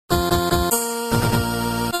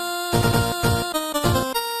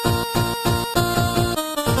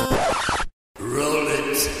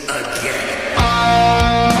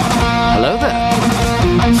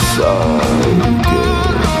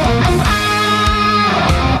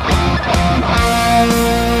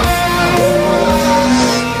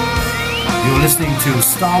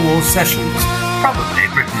Star Wars Sessions, probably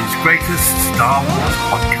Britain's greatest Star Wars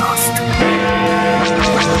podcast.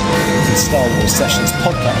 The Star Wars Sessions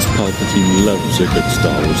podcast. Palpatine loves a good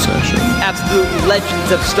Star Wars session. Absolute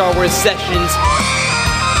legends of Star Wars Sessions.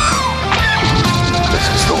 This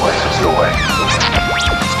is the way.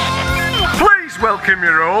 Please welcome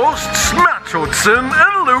your hosts, Matt Hudson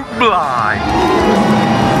and Luke Bly.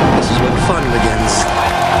 This is when fun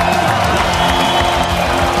begins.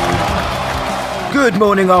 Good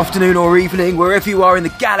morning, afternoon or evening, wherever you are in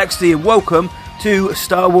the galaxy, and welcome to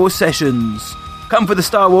Star Wars Sessions. Come for the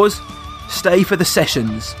Star Wars, stay for the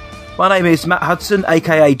sessions. My name is Matt Hudson,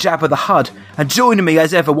 aka Jabba the Hutt, and joining me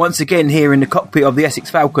as ever once again here in the cockpit of the Essex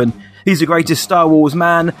Falcon, he's the greatest Star Wars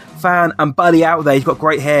man, fan and buddy out there. He's got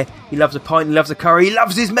great hair, he loves a pint, he loves a curry, he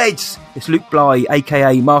loves his meds. It's Luke Bly,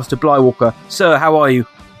 aka Master Blywalker. Sir, how are you?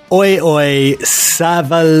 Oi, oi,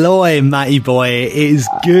 Savaloy, Matty boy. It is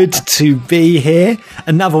good to be here.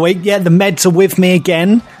 Another week. Yeah, the meds are with me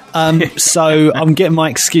again. So I'm getting my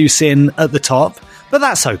excuse in at the top. But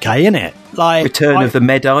that's okay, isn't it? Like Return of the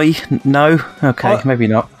Med-Eye? No? Okay, maybe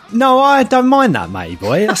not. No, I don't mind that, Matty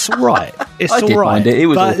boy. That's all right. It's all right. Mind it. It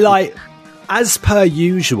was but, awful. like, as per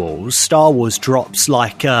usual, Star Wars drops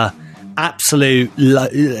like a absolute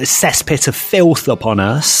cesspit of filth upon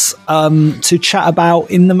us to chat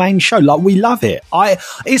about in the main show. Like, we love it.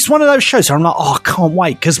 It's one of those shows where I'm like, I can't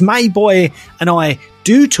wait, because Mayboy and I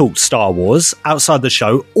do talk Star Wars outside the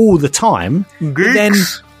show all the time. Geeks. Then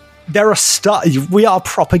there are we are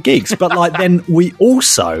proper geeks, but like then we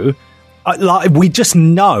also we just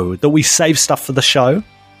know that we save stuff for the show.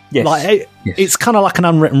 Yes. Like it's kind of like an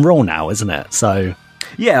unwritten rule now, isn't it? So.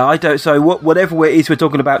 Yeah, I don't. So whatever it is we're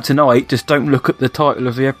talking about tonight, just don't look at the title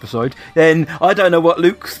of the episode. Then I don't know what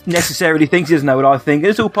Luke necessarily thinks. He doesn't know what I think.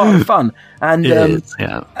 It's all part of the fun. And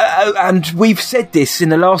and we've said this in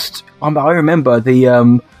the last. I remember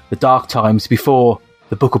the dark times before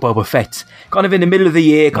the Book of Boba Fett, kind of in the middle of the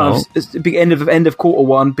year, kind of end of quarter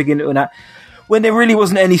one, beginning of that, when there really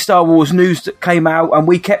wasn't any Star Wars news that came out, and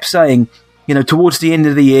we kept saying, towards the end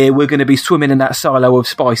of the year, we're going to be swimming in that silo of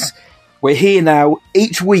spice. We're here now.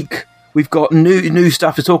 Each week we've got new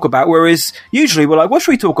stuff to talk about, whereas usually we're like, what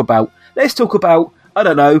should we talk about? Let's talk about, I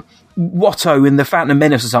don't know, Watto in the Phantom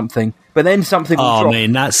Menace or something. But then something will drop. I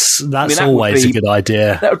mean, that's always a good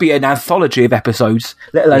idea. That would be an anthology of episodes,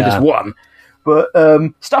 let alone just one. But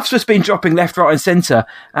stuff's just been dropping left, right and centre.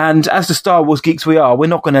 And as the Star Wars geeks we are, we're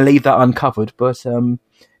not going to leave that uncovered. But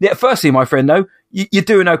firstly, my friend, though, you're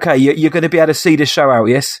doing okay. You're going to be able to see the show out,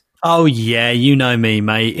 yes? Oh, yeah, you know me,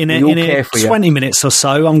 mate. In 20 minutes or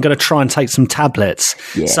so, I'm going to try and take some tablets.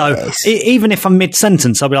 Yes. So even if I'm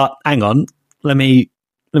mid-sentence, I'll be like, hang on, let me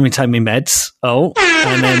take my meds. Oh,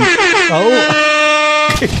 and then,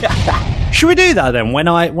 Should we do that then? When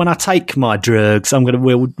I take my drugs,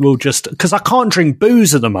 we'll just, because I can't drink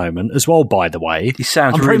booze at the moment as well, by the way. He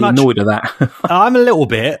sounds really annoyed at that. I'm a little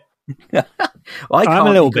bit. I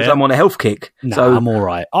can't because I'm on a health kick. No, so I'm all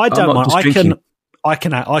right. I don't mind. I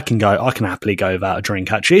can happily go without a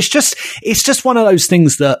drink. Actually, it's just one of those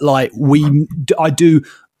things that I do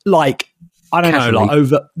like. I don't know, like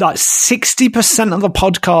over 60% of the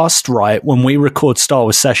podcast, right? When we record Star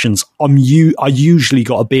Wars Sessions, I usually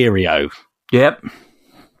got a beerio. Yep.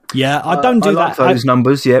 Yeah, I don't do that. Those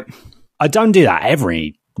numbers. Yep. I don't do that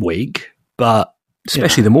every week, but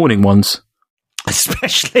especially the morning ones.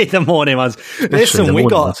 Especially the morning ones. Listen, we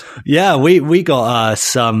got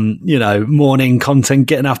some, morning content,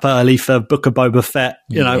 getting up early for Book of Boba Fett,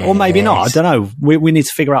 or maybe not. I don't know. We need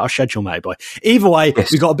to figure out our schedule, mate, boy. Either way,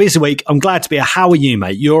 we've got a busy week. I'm glad to be here. How are you,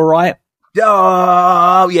 mate? You all right?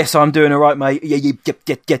 Oh, yes, I'm doing all right, mate. Yeah, you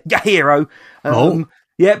hero.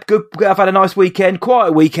 Yep, good. I've had a nice weekend,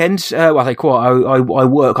 quiet weekend. I say quiet. I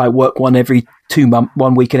work one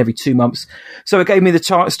weekend every 2 months. So it gave me the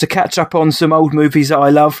chance to catch up on some old movies that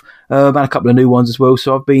I love, and a couple of new ones as well.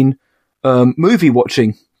 So I've been movie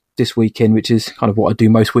watching this weekend, which is kind of what I do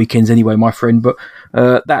most weekends anyway, my friend. But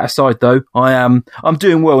that aside, though, I'm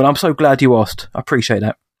doing well, and I'm so glad you asked. I appreciate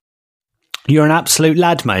that. You're an absolute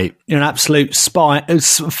lad, mate. You're an absolute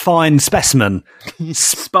fine specimen.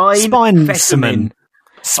 Spine specimen.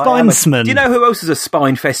 Spinesman. Do you know who else is a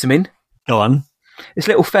spine specimen? Go on. This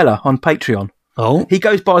little fella on Patreon. Oh. He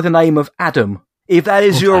goes by the name of Adam. If that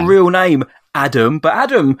is your real name, Adam. But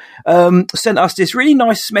Adam sent us this really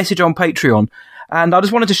nice message on Patreon, and I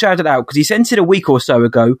just wanted to shout it out because he sent it a week or so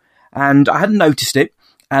ago, and I hadn't noticed it.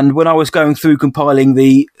 And when I was going through compiling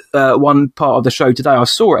the one part of the show today, I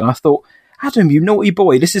saw it and I thought, Adam, you naughty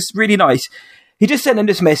boy, this is really nice. He just sent in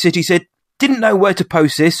this message. He said, didn't know where to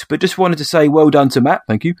post this, but just wanted to say well done to Matt,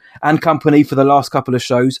 thank you, and company for the last couple of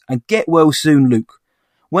shows, and get well soon, Luke.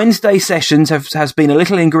 Wednesday sessions has been a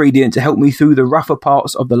little ingredient to help me through the rougher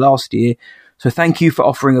parts of the last year. So thank you for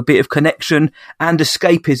offering a bit of connection and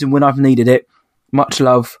escapism when I've needed it. Much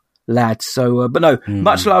love, lads. So,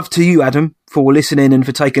 much love to you, Adam, for listening and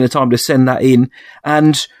for taking the time to send that in.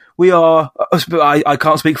 And we are, I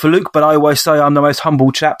can't speak for Luke, but I always say I'm the most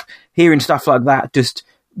humble chap. Hearing stuff like that just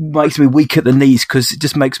makes me weak at the knees, because it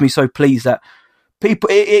just makes me so pleased that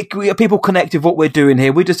people connect with what we're doing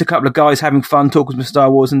here. We're just a couple of guys having fun talking about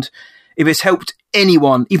Star Wars, and if it's helped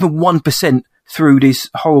anyone, even 1%, through this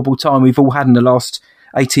horrible time we've all had in the last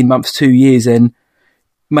 18 months, 2 years, then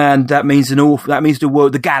man, that means the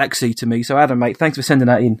world, the galaxy to me. So Adam, mate, thanks for sending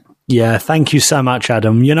that in. Yeah, thank you so much,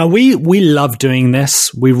 Adam. You know, we love doing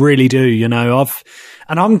this. We really do. You know,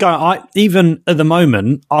 even at the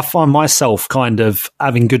moment, I find myself kind of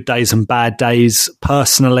having good days and bad days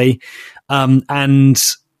personally.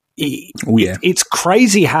 It's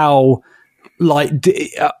crazy how, like,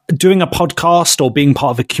 doing a podcast or being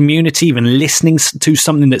part of a community, even listening to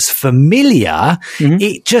something that's familiar,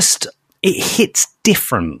 it hits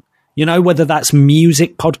different, you know, whether that's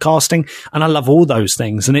music, podcasting, and I love all those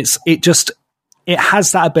things. And it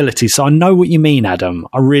has that ability. So I know what you mean, Adam.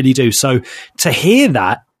 I really do. So to hear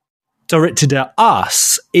that directed at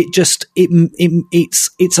us, it's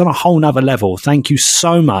on a whole nother level. Thank you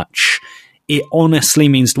so much. It honestly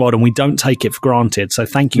means the world, and we don't take it for granted. So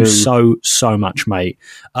thank you so much, mate.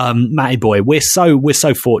 Matty boy, we're so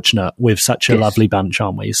fortunate with such a lovely bunch,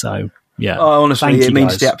 aren't we? So yeah, honestly, it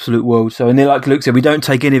means the absolute world. So, and like Luke said, we don't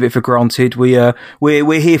take any of it for granted. We're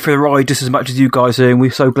here for the ride just as much as you guys are, and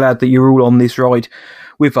we're so glad that you're all on this ride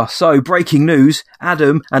with us. So, breaking news: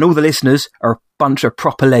 Adam and all the listeners are a bunch of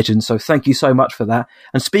proper legends. So, thank you so much for that.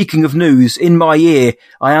 And speaking of news, in my ear,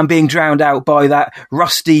 I am being drowned out by that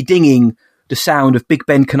rusty dinging. The sound of Big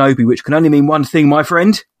Ben Kenobi, which can only mean one thing, my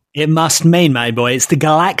friend. It must mean, my boy, it's the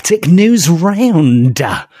Galactic News Round.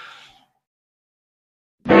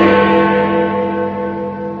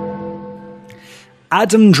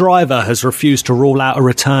 Adam Driver has refused to rule out a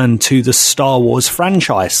return to the Star Wars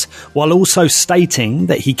franchise, while also stating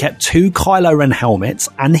that he kept 2 Kylo Ren helmets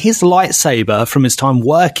and his lightsaber from his time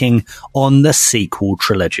working on the sequel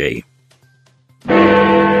trilogy.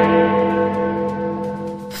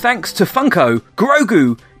 Thanks to Funko,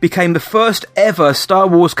 Grogu became the first ever Star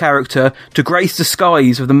Wars character to grace the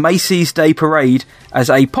skies of the Macy's Day Parade as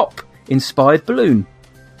a pop-inspired balloon.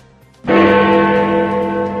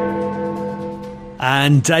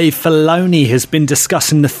 And Dave Filoni has been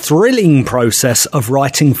discussing the thrilling process of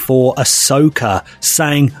writing for Ahsoka,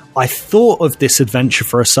 saying, I thought of this adventure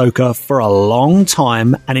for Ahsoka for a long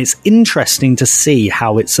time, and it's interesting to see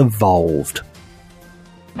how it's evolved.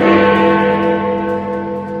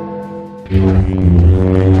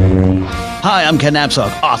 Hi, I'm Ken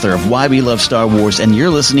Napzok, author of Why We Love Star Wars, and you're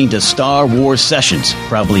listening to Star Wars Sessions,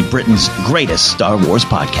 probably Britain's greatest Star Wars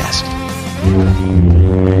podcast.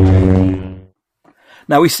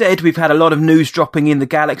 Now, we said we've had a lot of news dropping in the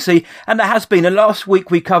galaxy, and there has been. And last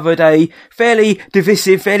week we covered a fairly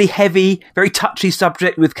divisive, fairly heavy, very touchy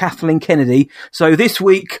subject with Kathleen Kennedy. So this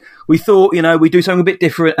week we thought, you know, we'd do something a bit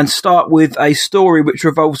different and start with a story which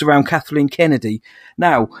revolves around Kathleen Kennedy.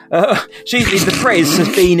 Now, the press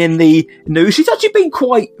has been in the news. She's actually been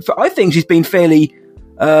I think she's been fairly,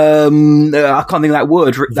 I can't think of that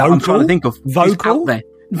word that I'm trying to think of. Vocal? Out there.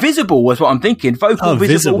 Visible was what I'm thinking. Vocal,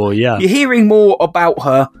 visible, yeah. You're hearing more about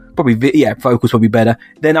her. Probably, vocal's probably better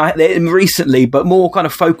than recently, but more kind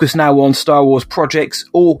of focus now on Star Wars projects,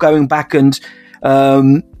 all going back and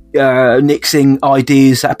nixing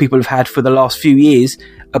ideas that people have had for the last few years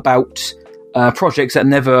about projects that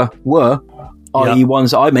never were, i.e.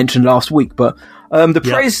 ones that I mentioned last week. But the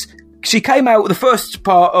press, she came out with the first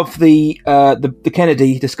part of the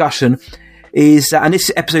Kennedy discussion. And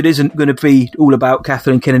this episode isn't going to be all about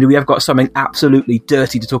Kathleen Kennedy. We have got something absolutely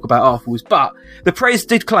dirty to talk about afterwards. But the press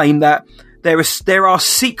did claim that there are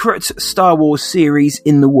secret Star Wars series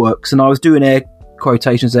in the works, and I was doing air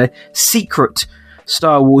quotations there. Secret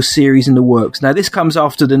Star Wars series in the works. Now, this comes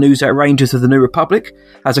after the news that Rangers of the New Republic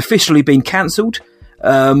has officially been cancelled,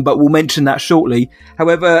 but we'll mention that shortly.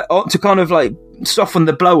 However, to kind of like soften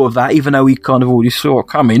the blow of that, even though we kind of already saw it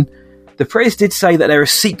coming, the press did say that there are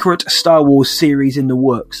secret Star Wars series in the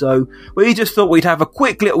works. So we just thought we'd have a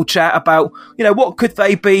quick little chat about, you know, what could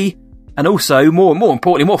they be, and also, more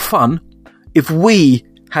importantly, more fun, if we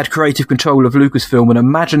had creative control of Lucasfilm, and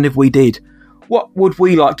imagine if we did. What would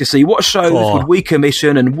we like to see? What shows would we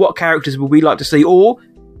commission, and what characters would we like to see, or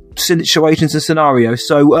situations and scenarios?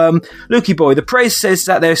 So, Lukey boy, the press says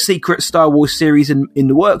that there are secret Star Wars series in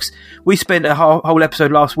the works. We spent a whole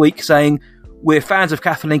episode last week saying we're fans of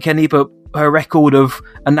Kathleen Kennedy, but her record of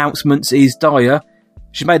announcements is dire.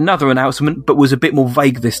 She made another announcement, but was a bit more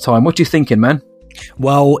vague this time. What are you thinking, man?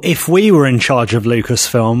 Well, if we were in charge of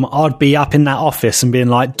Lucasfilm, I'd be up in that office and being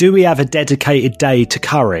like, do we have a dedicated day to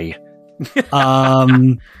curry? Are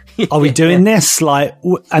we doing this? Like,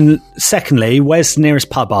 and secondly, where's the nearest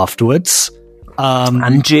pub afterwards?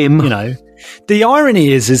 And gym. You know, the irony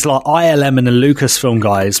is like ILM and the Lucasfilm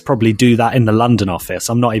guys probably do that in the London office.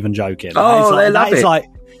 I'm not even joking. Oh, they love it.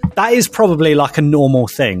 That is probably like a normal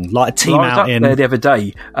thing, like a team out in there the other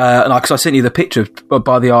day, because I sent you the picture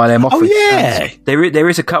by the ILM office. Oh yeah, there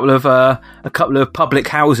is a couple of public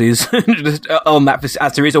houses on that,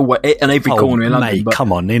 as there is on every corner in London. Mate,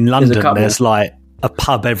 come on, in London there's like a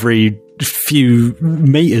pub every few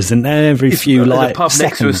meters and every few like a pub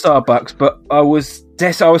seconds. Next to a Starbucks. But I was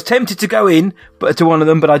tempted to go in, but to one of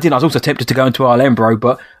them, but I didn't. I was also tempted to go into ILM, bro,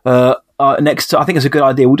 but. Next, I think it's a good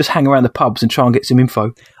idea. We'll just hang around the pubs and try and get some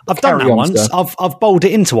info. I've done that once. I've bowled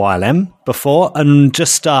it into ILM before and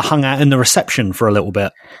just hung out in the reception for a little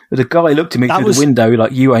bit. But the guy looked at me through the window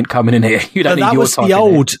like, "You ain't coming in here. You don't need your type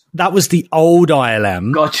in here." That was the old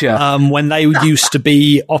ILM. Gotcha. When they used to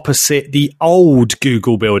be opposite the old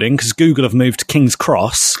Google building, because Google have moved to King's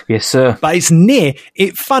Cross. Yes, sir. But it's near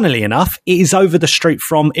it. Funnily enough, it is over the street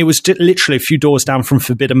from. It was literally a few doors down from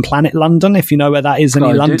Forbidden Planet, London. If you know where that is,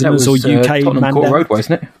 any Londoners or UK Tottenham Court Roadway,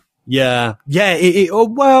 isn't it? Yeah.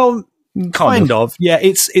 Well, kind of. Yeah,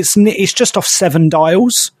 it's just off Seven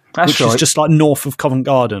Dials, which is just like north of Covent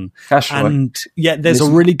Garden. That's right. And yeah, there's a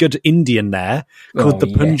really good Indian there called the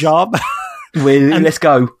Punjab. Let's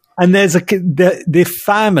go. And there's the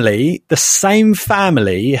family, the same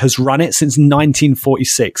family has run it since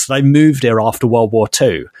 1946. They moved here after World War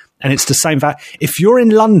II. And it's the same. If you're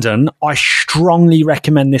in London, I strongly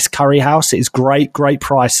recommend this curry house. It is great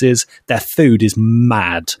prices. Their food is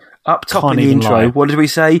mad. Up top in the intro, what did we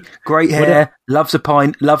say? Great hair, loves a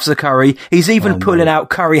pint, loves a curry. He's even pulling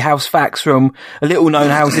out curry house facts from little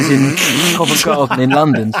known houses in Covent Garden in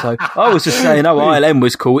London. So I was just saying, ILM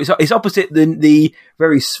was cool. It's opposite the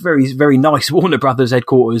very, very, very nice Warner Brothers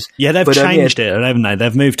headquarters. Yeah, they've changed it, haven't they?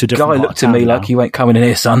 They've moved to different. Guy looked at me like, "You ain't coming in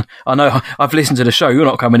here, son. I know. I've listened to the show. You're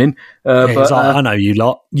not coming in." But I know you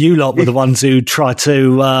lot. You lot were the ones who tried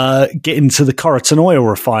to get into the Corriton oil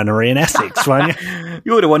refinery in Essex, weren't you?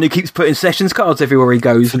 You're the one who keeps putting Sessions cards everywhere he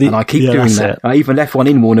goes, and I keep doing that. I even left one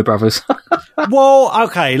in Warner Brothers. Well,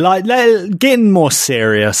 okay, like getting more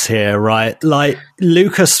serious here, right? Like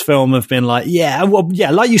Lucasfilm have been like,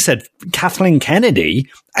 like you said, Kathleen Kennedy,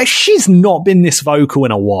 she's not been this vocal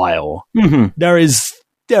in a while. Mm-hmm. There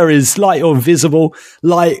is like, or visible,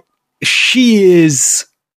 like she is.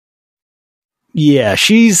 Yeah,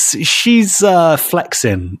 she's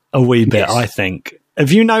flexing a wee bit. Yes. I think.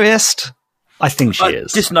 Have you noticed? I think she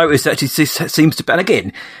is. Just noticed that she seems to, and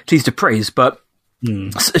again, she's depressed, but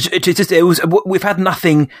we've had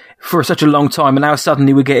nothing for such a long time, and now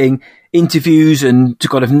suddenly we're getting interviews and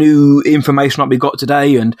kind of new information like we got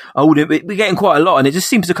today, and we're getting quite a lot, and it just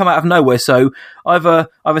seems to come out of nowhere. So either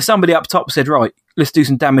somebody up top said, right, let's do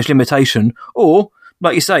some damage limitation, or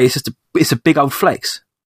like you say, it's a big old flex.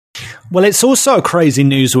 Well, it's also a crazy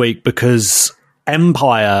news week because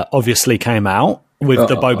Empire obviously came out with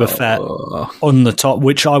the Boba Fett on the top,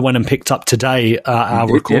 which I went and picked up today, our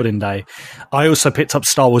recording day. I also picked up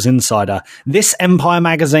Star Wars Insider. This Empire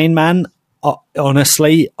magazine, man,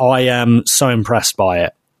 honestly, I am so impressed by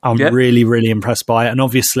it. I'm really, really impressed by it. And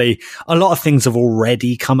obviously, a lot of things have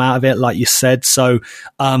already come out of it, like you said. So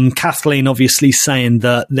Kathleen obviously saying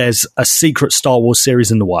that there's a secret Star Wars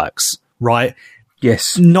series in the works, right?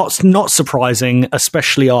 Yes. Not surprising,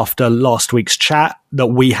 especially after last week's chat that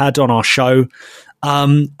we had on our show.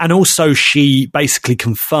 And also she basically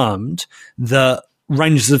confirmed that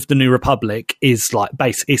Rangers of the New Republic is like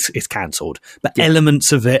it's cancelled, but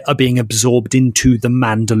elements of it are being absorbed into The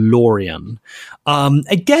Mandalorian.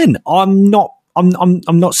 Again, I'm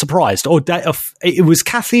not surprised. Or it was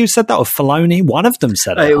Kathy who said that, or Filoni. One of them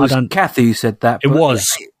said it. It was Kathy who said that. It was.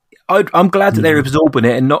 I'm glad that they're absorbing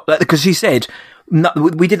it and not because she said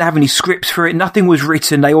we didn't have any scripts for it. Nothing was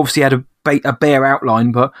written. They obviously had a bare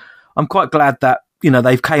outline, but I'm quite glad that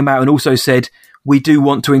they've came out and also said we do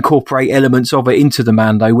want to incorporate elements of it into the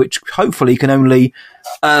Mando, which hopefully can only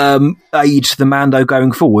aid the Mando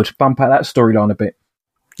going forward. Bump out that storyline a bit.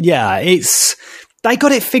 Yeah, they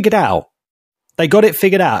got it figured out.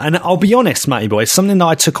 And I'll be honest, Matty boy, something that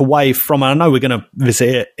I took away from, and I know we're going to visit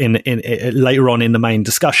it in later on in the main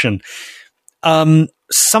discussion.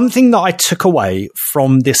 Something that I took away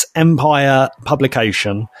from this Empire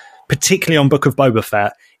publication, particularly on Book of Boba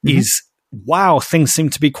Fett, is wow, things seem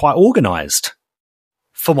to be quite organised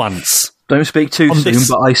for once. Don't speak too soon,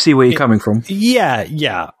 but I see where you're coming from.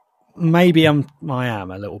 Yeah. Maybe I am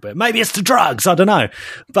a little bit. Maybe it's the drugs. I don't know.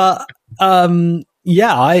 But I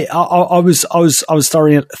was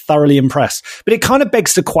thoroughly impressed. But it kind of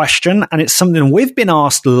begs the question, and it's something we've been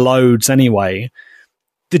asked loads anyway.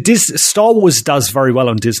 Star Wars does very well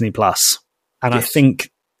on Disney Plus, and yes. I think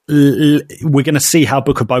we're going to see how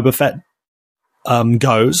Book of Boba Fett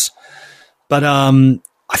goes. But I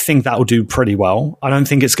think that will do pretty well. I don't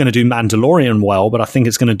think it's going to do Mandalorian well, but I think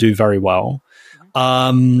it's going to do very well.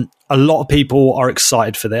 A lot of people are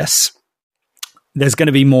excited for this. There's going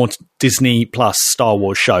to be more Disney Plus Star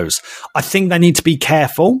Wars shows. I think they need to be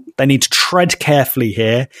careful. They need to tread carefully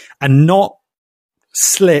here and not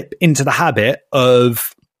slip into the habit of,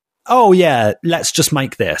 oh yeah, let's just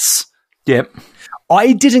make this. Yep.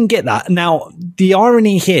 I didn't get that. Now, the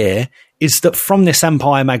irony here is that from this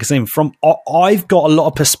Empire magazine, I've got a lot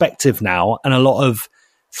of perspective now and a lot of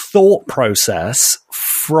thought process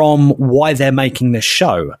from why they're making this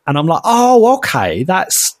show. And I'm like, oh, okay,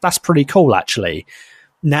 that's pretty cool, actually.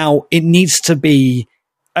 Now, it needs to be...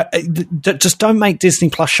 just don't make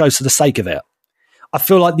Disney Plus shows for the sake of it. I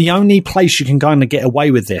feel like the only place you can kind of get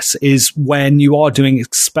away with this is when you are doing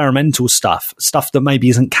experimental stuff that maybe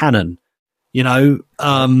isn't canon. You know,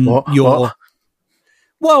 What?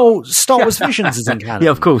 Well, Star Wars Visions isn't canon.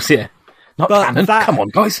 Yeah, of course, yeah. Not canon. Come on,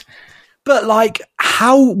 guys. But like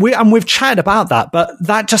we've chatted about that, but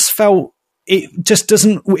that just felt, it just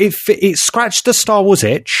doesn't, it scratched the Star Wars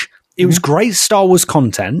itch. It was great Star Wars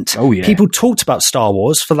content. Oh yeah. People talked about Star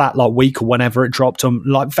Wars for that like week or whenever it dropped on,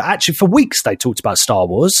 like for weeks they talked about Star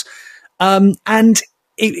Wars. And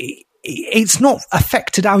it's not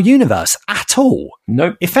affected our universe at all.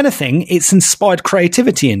 Nope. If anything, it's inspired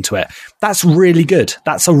creativity into it. That's really good.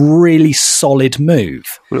 That's a really solid move.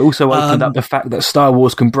 But it also opened up the fact that Star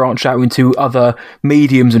Wars can branch out into other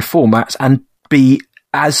mediums and formats and be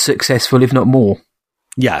as successful, if not more.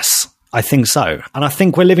 Yes, I think so. And I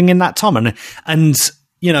think we're living in that time. And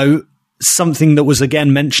you know, something that was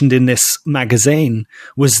again mentioned in this magazine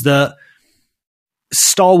was that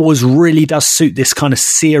Star Wars really does suit this kind of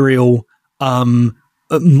serial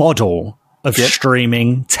model of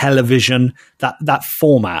streaming, television, that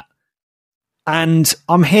format. And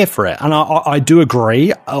I'm here for it. And I do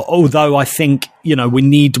agree, although I think, you know, we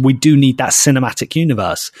do need that cinematic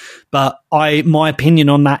universe. But my opinion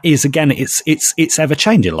on that is, again, it's ever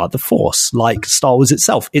changing, like the Force, like Star Wars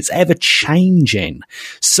itself. It's ever changing.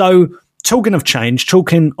 So talking of change,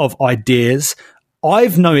 talking of ideas,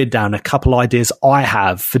 I've noted down a couple ideas I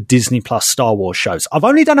have for Disney Plus Star Wars shows. I've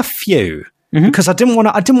only done a few because I didn't want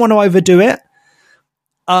to overdo it.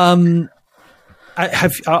 I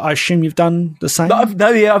assume you've done the same. I've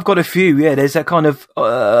got a few. Yeah, there's that kind of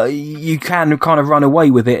you can kind of run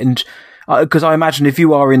away with it, and because I imagine if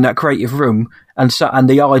you are in that creative room and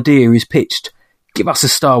the idea is pitched, give us a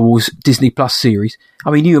Star Wars Disney Plus series.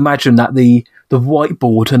 I mean, you imagine that the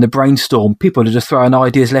whiteboard and the brainstorm, people are just throwing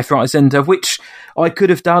ideas left, right, and centre, which I could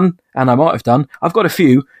have done, and I might have done. I've got a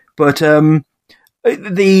few, but I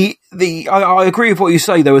agree with what you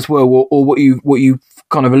say though as well, or what you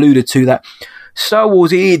kind of alluded to, that Star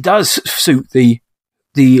Wars, it does suit the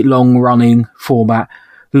long running format,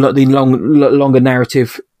 the longer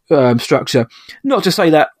narrative structure. Not to say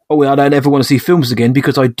that I don't ever want to see films again,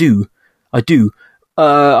 because I do.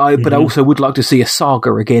 But I also would like to see a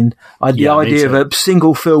saga again. The idea of a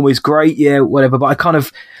single film is great, whatever. But I kind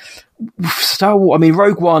of Star Wars. I mean,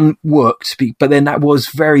 Rogue One worked, but then that was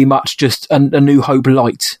very much just a New Hope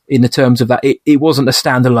light in the terms of that. It wasn't a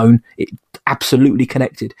standalone. It absolutely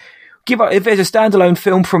connected. If there's a standalone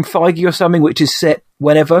film from Feige or something which is set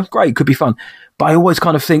whenever, great, could be fun. But I always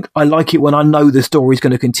kind of think I like it when I know the story's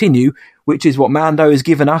going to continue, which is what Mando has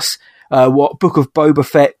given us, what Book of Boba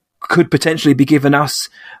Fett could potentially be given us,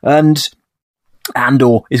 and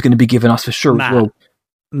Andor is going to be given us for sure as well.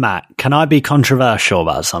 Matt, can I be controversial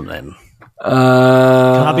about something? Can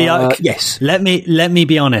I be? Yes. Let me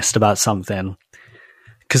be honest about something,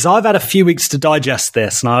 because I've had a few weeks to digest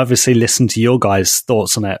this, and I obviously listened to your guys'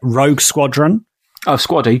 thoughts on it. Rogue Squadron. Oh,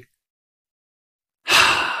 Squaddy.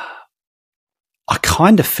 I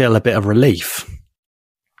kind of feel a bit of relief.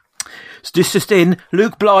 Just in,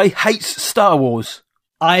 Luke Bly hates Star Wars.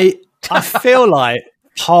 I feel like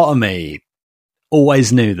part of me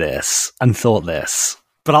always knew this and thought this,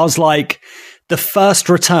 but I was like, the first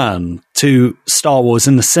return to Star Wars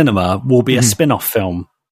in the cinema will be a spin-off film.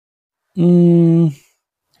 Well,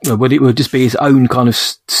 it would just be his own kind of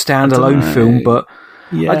standalone film, but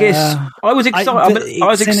I guess I was excited. I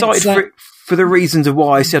was excited for the reasons of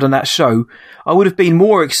why I said on that show, I would have been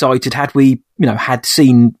more excited had we, had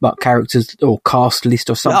seen characters or cast list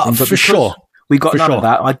or something. But for sure. We got none of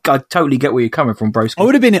that. I totally get where you're coming from, broski. I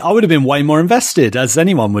would have been way more invested, as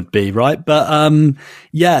anyone would be, right? But I'm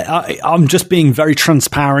just being very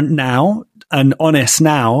transparent now and honest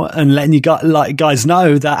now, and letting you guys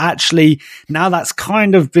know that actually now that's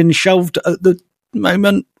kind of been shelved at the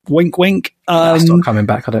moment. Wink, wink. It's not coming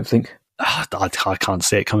back, I don't think. I can't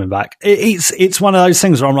see it coming back. It's one of those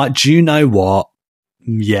things where I'm like, do you know what?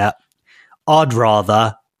 Yeah, I'd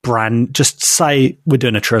rather just say we're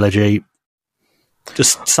doing a trilogy.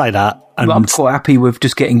 Just say that. And I'm quite happy with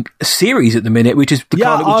just getting a series at the minute, which is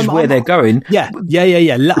where they're going. Yeah.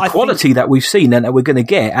 The quality that we've seen and that we're going to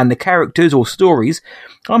get, and the characters or stories,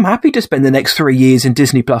 I'm happy to spend the next 3 years in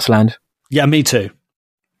Disney Plus land. Yeah, me too.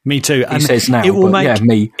 And he says now, it will make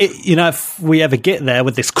me. If we ever get there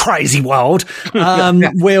with this crazy world,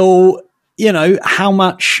 we'll. How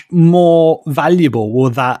much more valuable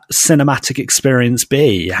will that cinematic experience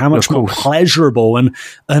be? How much more pleasurable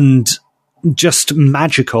and just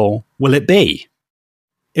magical will it be?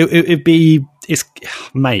 It'd be,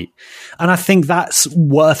 mate. And I think that's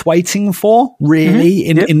worth waiting for, really,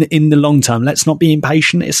 in the long term. Let's not be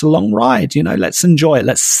impatient. It's a long ride, let's enjoy it.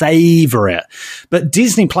 Let's savor it. But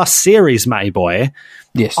Disney Plus series, mate, boy.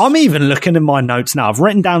 Yes. I'm even looking in my notes now. I've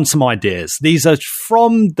written down some ideas. These are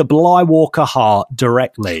from the Bly Walker heart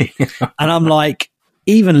directly. And I'm like,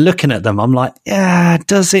 even looking at them, I'm like,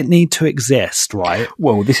 does it need to exist, right?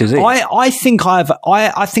 Well, this is it. I think I've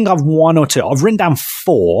one or two. I've written down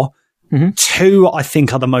 4. Mm-hmm. 2, I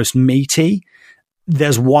think, are the most meaty.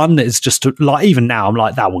 There's one that is just like, even now, I'm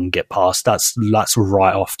like, that wouldn't get past. That's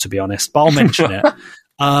right off, to be honest. But I'll mention it.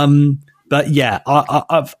 But yeah,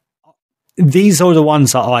 these are the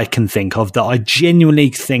ones that I can think of that I genuinely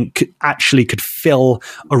think actually could fill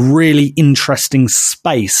a really interesting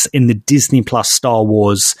space in the Disney Plus Star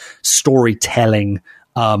Wars storytelling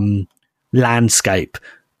landscape.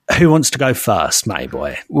 Who wants to go first, mate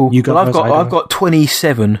boy? I've got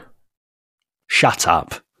 27. Shut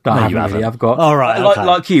up. No, you haven't. I've got all right.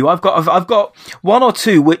 Like you, I've got 1 or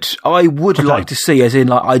 2 which I would like to see. As in,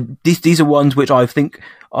 these are ones which I think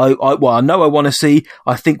I know I want to see.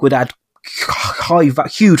 I think would add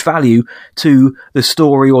huge value to the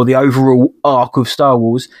story or the overall arc of Star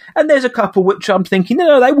Wars. And there's a couple which I'm thinking,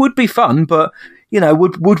 they would be fun, but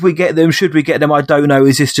would we get them? Should we get them? I don't know.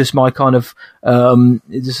 Is this just my kind of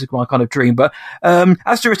dream? But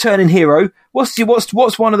as to Returning Hero, what's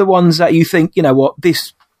one of the ones that you think,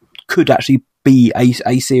 this could actually be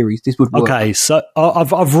a series? This would work. Okay, so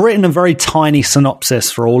I've written a very tiny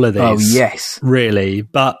synopsis for all of these. Oh yes, really,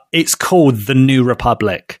 but it's called The New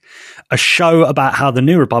Republic, a show about how the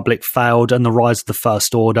New Republic failed and the rise of the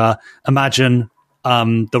First Order. Imagine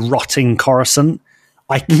the rotting Coruscant.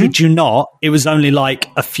 I kid you not, it was only like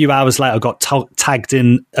a few hours later I got tagged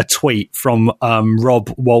in a tweet from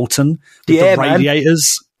Rob Walton with the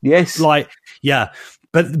radiators. Man. Yes.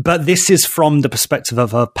 But this is from the perspective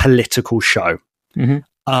of a political show,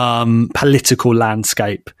 political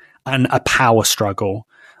landscape, and a power struggle.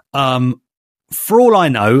 For all I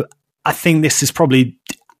know, I think this is probably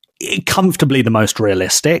comfortably the most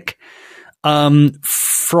realistic.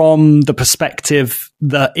 From the perspective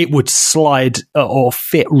that it would slide or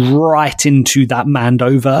fit right into that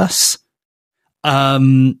Mandoverse.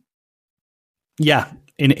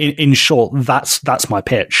 In short, that's my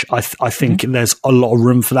pitch. I think there's a lot of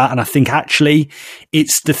room for that, and I think actually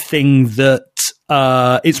it's the thing that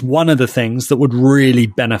it's one of the things that would really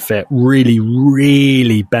benefit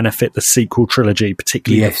the sequel trilogy,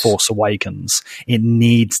 particularly The Force Awakens. It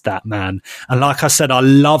needs that, man. And like I said, I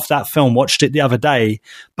love that film. Watched it the other day,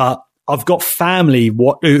 but I've got family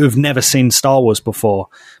who've never seen Star Wars before.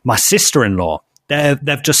 My sister-in-law,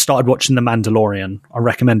 they've just started watching The Mandalorian. I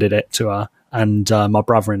recommended it to her. And my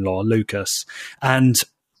brother-in-law, Lucas. And,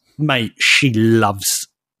 mate, she loves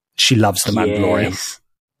The Mandalorian. Yes.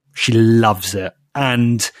 She loves it.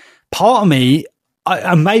 And part of me,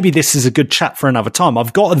 and maybe this is a good chat for another time,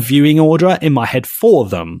 I've got a viewing order in my head for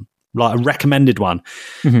them, like a recommended one.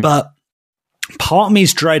 Mm-hmm. But part of me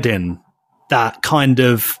is dreading that kind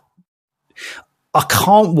of, I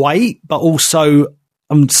can't wait, but also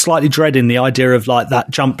I'm slightly dreading the idea of like that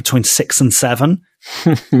jump between 6 and 7.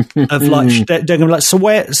 Of like they're gonna be like,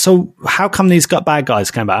 so how come these bad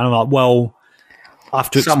guys came back? And I'm like, well, I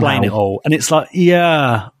have to explain it all. And it's like,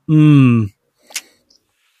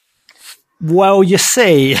 well, you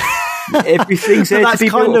see, everything's there to be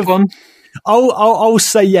built upon. I'll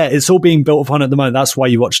say, yeah, it's all being built upon at the moment. That's why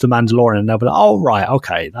you watch The Mandalorian, and they'll be like, oh, right,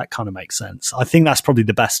 okay, that kind of makes sense. I think that's probably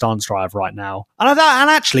the best answer I have right now. And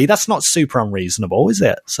actually, that's not super unreasonable, is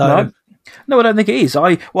it? So. No, I don't think it is.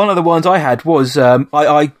 One of the ones I had was,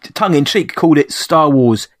 I tongue-in-cheek called it Star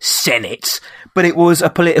Wars Senate, but it was a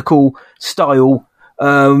political style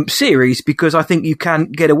series, because I think you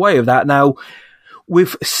can get away with that. Now,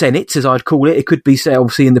 with Senate, as I'd call it, it could be, say,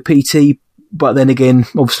 obviously in the PT, but then again,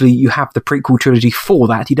 obviously you have the prequel trilogy for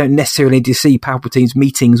that. You don't necessarily need to see Palpatine's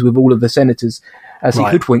meetings with all of the senators as he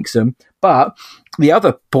hoodwinks them. But the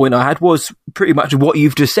other point I had was pretty much what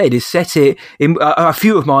you've just said, is set it in, a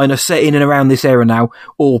few of mine are set in and around this era now,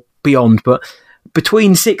 or beyond, but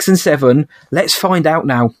between 6 and 7, let's find out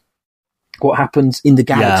now what happens in the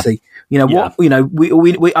galaxy. What, we know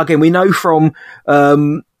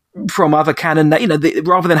from other canon that,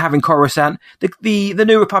 rather than having Coruscant, the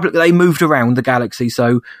New Republic, they moved around the galaxy.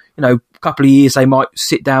 So, a couple of years they might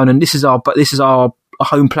sit down and this is our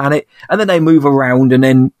home planet, and then they move around, and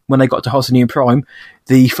then when they got to Hosnian Prime,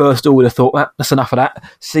 the First Order thought, that's enough of that,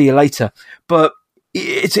 see you later. But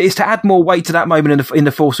it's to add more weight to that moment in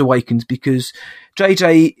the Force Awakens, because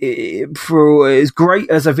JJ, for as great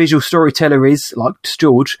as a visual storyteller is, like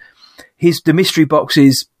George, the mystery box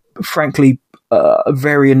is frankly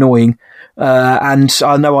very annoying, and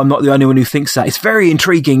I know I'm not the only one who thinks that. It's very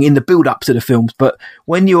intriguing in the build-up to the films, but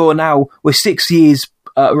when we're 6 years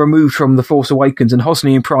removed from The Force Awakens, and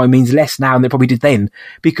Hosnian Prime means less now than it probably did then,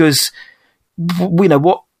 because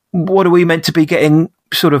what are we meant to be getting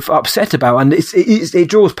sort of upset about? And it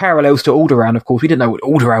draws parallels to Alderaan. Of course, we didn't know what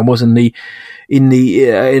Alderaan was in A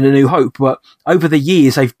New Hope, but over the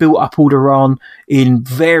years they've built up Alderaan in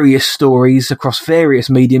various stories across various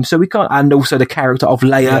mediums, so we can't, and also the character of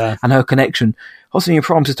Leia and her connection. Hosnian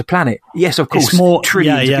Prime's just a planet. Yes, of course,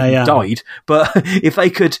 trillions of people died, but if they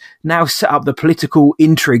could now set up the political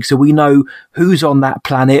intrigue so we know who's on that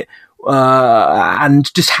planet,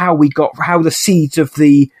 and just how the seeds of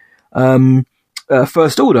the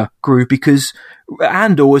First Order grew, because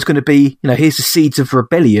Andor is going to be, here's the seeds of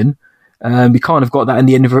rebellion. We kind of got that in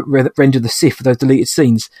the end of Revenge of the Sith, those deleted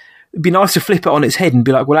scenes. It'd be nice to flip it on its head and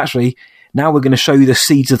be like, well, actually, now we're going to show you the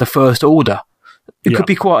seeds of the First Order. It could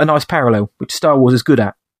be quite a nice parallel, which Star Wars is good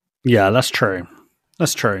at. Yeah, that's true.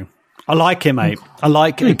 That's true. I like it, mate. I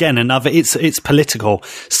like, again, it's political.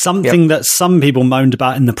 Something that some people moaned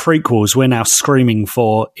about in the prequels, we're now screaming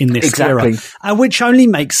for in this era. And which only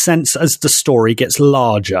makes sense as the story gets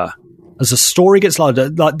larger. As the story gets larger,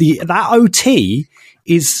 like that OT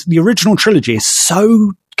is, the original trilogy is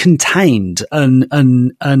so contained and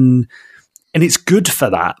it's good for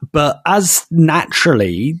that. But as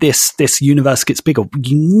naturally this universe gets bigger,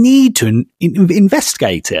 you need to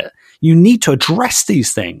investigate it. You need to address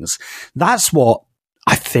these things. That's what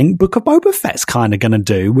I think Book of Boba Fett's kind of going to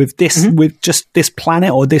do with this, with just this planet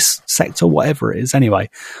or this sector, whatever it is. Anyway,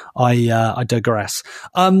 I digress.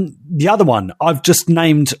 The other one, I've just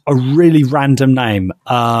named a really random name.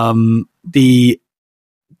 The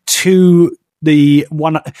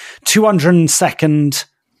 202nd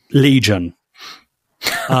Legion.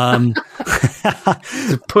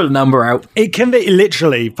 Pull a number out. It can be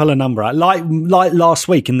literally pull a number out, like last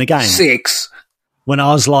week in the game 6. When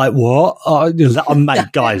I was like, "What,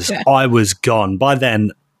 mate, guys?" I was gone by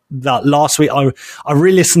then. That last week, I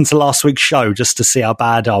re-listened to last week's show just to see how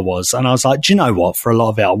bad I was, and I was like, "Do you know what? For a lot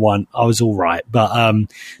of it, I was all right." But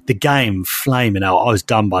the game flaming out, I was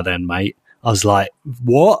done by then, mate. I was like,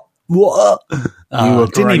 "What?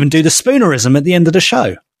 Didn't even do the spoonerism at the end of the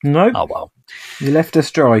show." No. Oh well. You left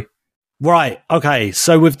us dry. Right, okay,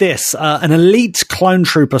 so with this, an elite clone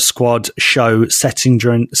trooper squad show set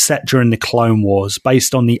during the Clone Wars,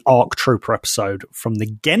 based on the ARC Trooper episode from the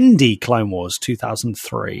Genndy Clone Wars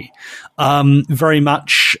 2003. Very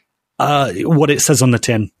much what it says on the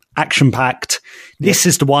tin, action-packed. This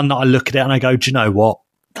is the one that I look at it and I go, do you know what?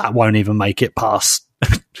 That won't even make it past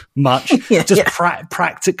much.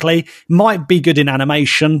 Practically. Might be good in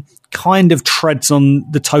animation, kind of treads on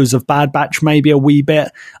the toes of Bad Batch maybe a wee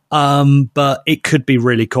bit, but it could be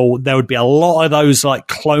really cool. There would be a lot of those like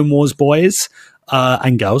Clone Wars boys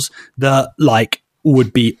and girls that like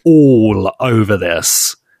would be all over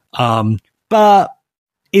this, but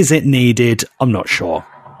is it needed? I'm not sure.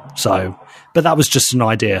 So, but that was just an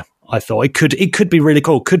idea. I thought it could be really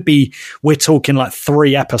cool. Could be, we're talking like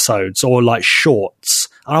 3 episodes or like shorts.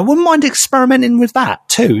 And I wouldn't mind experimenting with that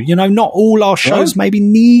too. Not all our shows maybe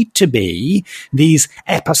need to be these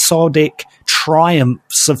episodic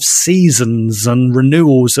triumphs of seasons and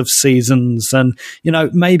renewals of seasons. And,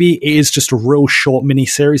 maybe it is just a real short mini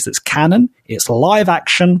series that's canon. It's live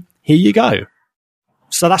action. Here you go.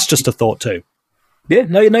 So that's just a thought too. Yeah,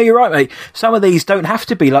 no, you're right, mate. Some of these don't have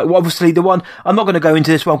to be like. Well, obviously, the one I'm not going to go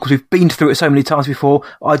into this one because we've been through it so many times before.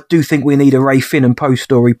 I do think we need a Ray Finn and Poe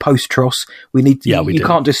story post Tross. We need. You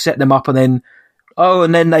can't just set them up and then. Oh,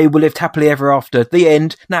 and then they will live happily ever after. The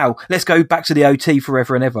end. Now let's go back to the OT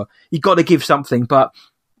forever and ever. You've got to give something, but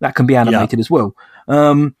that can be animated as well.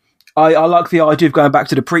 I like the idea of going back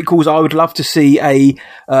to the prequels. I would love to see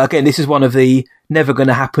again, this is one of the never going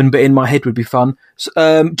to happen, but in my head would be fun.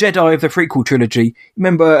 Jedi of the prequel trilogy.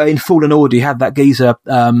 Remember in Fallen Order, you had that geezer,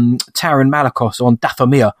 Taron Malicos on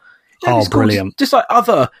Dathomir. Brilliant. Just like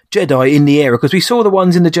other Jedi in the era, because we saw the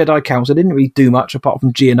ones in the Jedi Council. They didn't really do much apart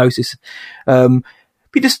from Geonosis.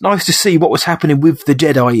 Be just nice to see what was happening with the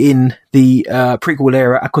Jedi in the prequel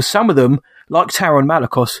era, because some of them, like Taron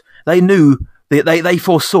Malicos, they knew... They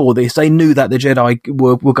foresaw this. They knew that the Jedi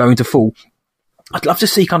were going to fall. I'd love to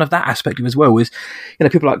see kind of that aspect of it as well. Is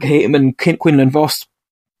people like him and Quinlan Vos,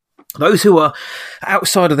 those who are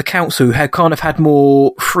outside of the council had kind of had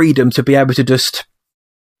more freedom to be able to just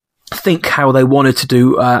think how they wanted to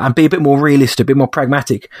do and be a bit more realistic, a bit more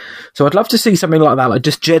pragmatic. So I'd love to see something like that, like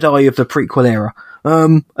just Jedi of the prequel era.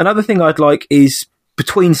 Another thing I'd like is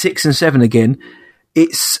between 6 and 7 again.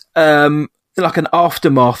 It's like an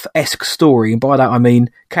Aftermath-esque story, and by that I mean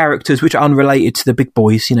characters which are unrelated to the big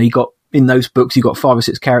boys. You got in those books, you got 5 or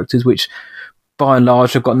 6 characters which, by and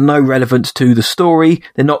large, have got no relevance to the story.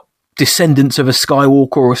 They're not descendants of a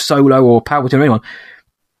Skywalker or a Solo or Palpatine or anyone.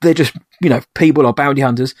 They're just people or bounty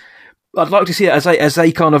hunters. I'd like to see it as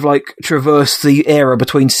they kind of like traverse the era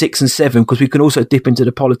between 6 and 7, because we can also dip into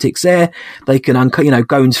the politics there. They can,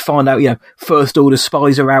 go and find out, First Order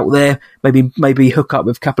spies are out there. Maybe hook up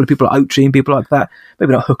with a couple of people like Ochi and people like that.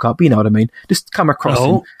 Maybe not hook up, you know what I mean? Just come across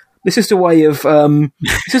them. This is a way of,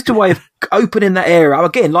 opening that era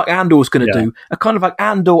again, like Andor's going to do, a kind of like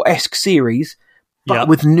Andor-esque series. But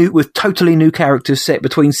with totally new characters set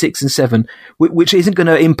between 6 and 7, which isn't going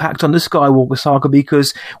to impact on the Skywalker saga,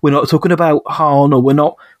 because we're not talking about Han, or we're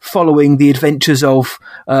not following the adventures of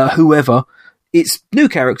whoever. It's new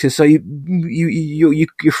characters, so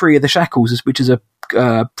you're free of the shackles, which is a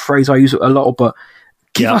phrase I use a lot. But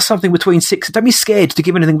give us something between 6. Don't be scared to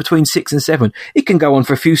give anything between 6 and 7. It can go on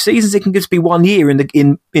for a few seasons. It can just be 1 year in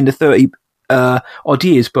the 30 odd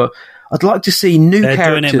years. But I'd like to see new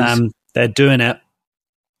characters. Doing it, man. They're doing it.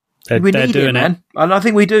 They're doing it, man. And I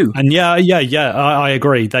think we do. And I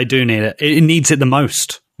agree. They do need it. It needs it the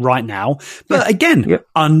most right now. But again,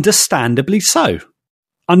 understandably so.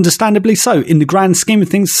 Understandably so. In the grand scheme of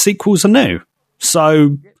things, sequels are new.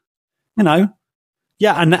 So, and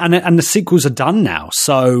the sequels are done now.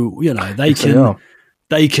 So,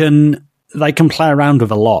 they can play around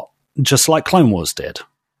with a lot, just like Clone Wars did.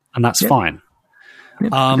 And that's fine.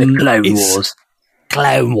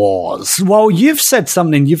 Clone Wars. Well, you've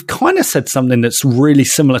kind of said something that's really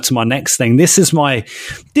similar to my next thing. This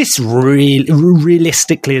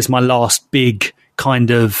realistically is my last big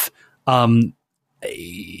kind of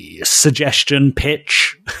suggestion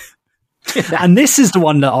pitch. And this is the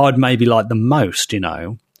one that I'd maybe like the most,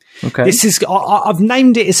 Okay. This is, I've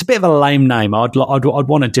named it, it's a bit of a lame name. I'd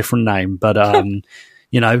want a different name, but,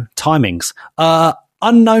 timings.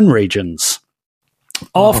 Unknown Regions.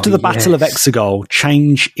 After the Battle of Exegol,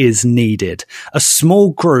 change is needed. A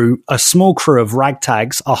small crew of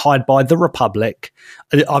ragtags are hired by the Republic.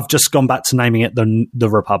 I've just gone back to naming it the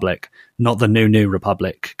Republic, not the New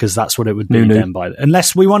Republic, because that's what it would be then.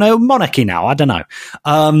 Unless we want a monarchy now, I don't know.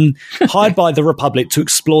 Hired by the Republic to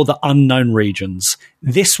explore the unknown regions.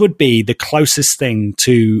 This would be the closest thing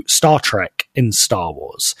to Star Trek in Star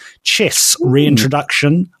Wars. Chiss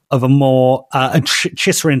reintroduction of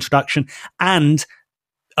and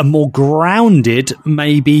a more grounded,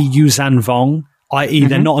 maybe Yuuzhan Vong, i.e.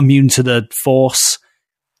 they're not immune to the Force,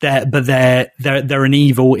 but they're an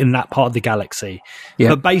evil in that part of the galaxy. Yeah.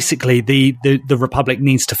 But basically, the Republic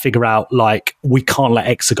needs to figure out, like, we can't let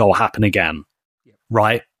Exegol happen again,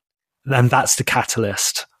 right? And that's the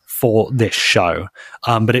catalyst for this show.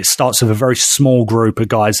 But it starts with a very small group of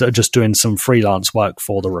guys that are just doing some freelance work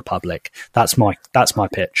for the Republic. That's my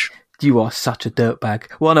pitch. You are such a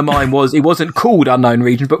dirtbag. One of mine was, it wasn't called Unknown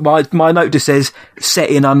Regions, but my note just says set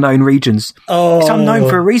in unknown regions. Oh. It's unknown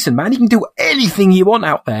for a reason, man. You can do anything you want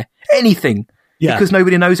out there. Anything. Yeah. Because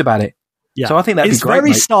nobody knows about it. Yeah. So I think that'd be great. It's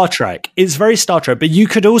very Star Trek. It's very Star Trek, but you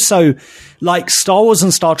could also, like, Star Wars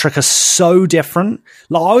and Star Trek are so different.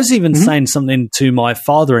 Like, I was even saying something to my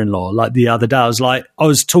father-in-law, like, the other day. I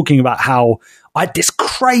was talking about how I had this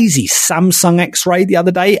crazy Samsung X-ray the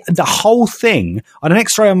other day. The whole thing, I had an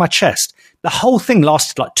X-ray on my chest. The whole thing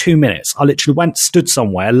lasted like 2 minutes. I literally stood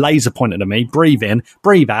somewhere, laser pointed at me, breathe in,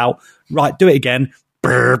 breathe out, right, do it again,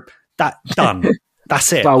 that done.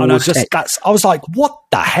 That's it. Star And Wars I was like, what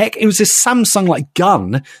the heck? It was this Samsung like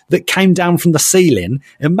gun that came down from the ceiling,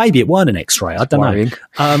 and maybe it weren't an X-ray. I don't know.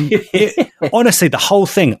 Honestly, the whole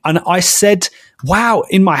thing. And I said, wow,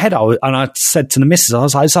 in my head, I said to the missus, I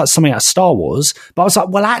was like, is that something out of Star Wars? But I was like,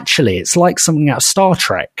 well, actually, it's like something out of Star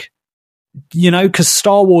Trek. You know, because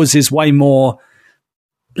Star Wars is way more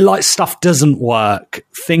like stuff doesn't work.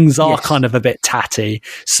 Things are kind of a bit tatty.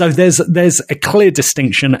 So there's a clear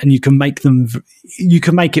distinction, and you can make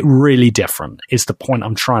it really different is the point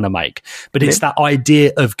I'm trying to make. But it's that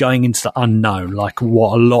idea of going into the unknown, like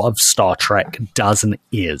what a lot of Star Trek does and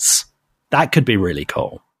is. That could be really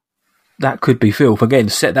cool. That could be filth. Again,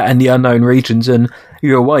 set that in the unknown regions and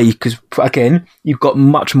you're away, because again, you've got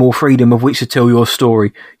much more freedom of which to tell your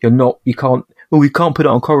story. We can't put it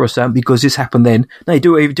on Coruscant because this happened then. No,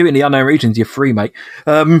 do it in the unknown regions, you're free, mate.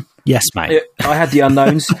 Yes, mate. I had the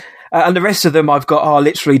unknowns. And the rest of them I've got are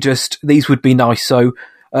literally just, these would be nice. So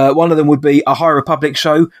one of them would be a High Republic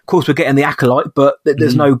show. Of course, we're getting the Acolyte, but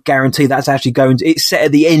there's no guarantee that's actually going to... It's set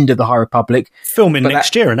at the end of the High Republic. Filming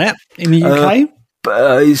next year, isn't it? In the UK?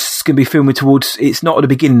 It's going to be filming towards... It's not at the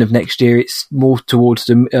beginning of next year. It's more towards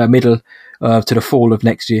the middle to the fall of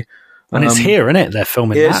next year. And it's here, isn't it? They're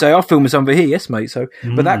filming that. So I'll film some over here, yes, mate. So,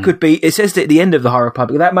 but that could be... It says that at the end of the High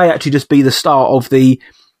Republic. That may actually just be the start of the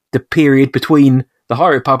period between the High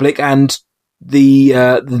Republic and the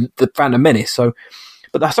Phantom Menace. So,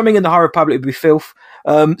 but that's something in the High Republic would be filth.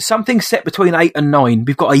 Something set between 8 and 9.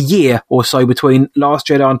 We've got a year or so between Last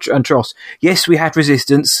Jedi and TROS. Yes, we had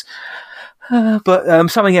Resistance,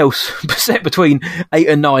 but something else set between 8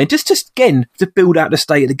 and 9. Just again to build out the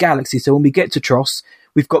state of the galaxy. So when we get to TROS,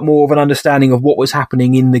 we've got more of an understanding of what was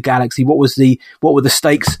happening in the galaxy. What were the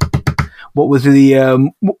stakes? What was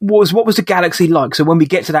the galaxy like? So when we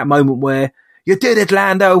get to that moment where you did it,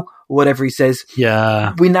 Lando, or whatever he says,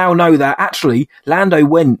 we now know that actually Lando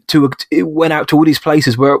went out to all these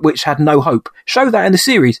places which had no hope. Show that in the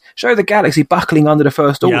series. Show the galaxy buckling under the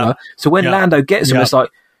First Order. So when Lando gets him, it's like,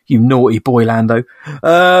 you naughty boy, Lando.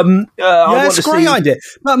 It's a great idea.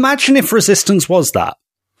 But imagine if Resistance was that.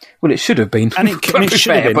 Well, it should have been, and it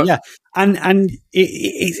should have been, and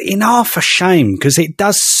it's enough for shame because it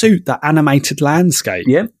does suit that animated landscape.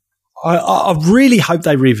 Yeah, I really hope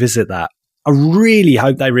they revisit that. I really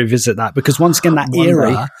hope they revisit that because once again, that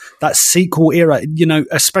era, that sequel era, you know,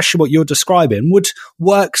 especially what you're describing, would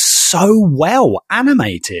work so well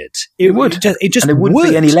animated. It would. It just and it wouldn't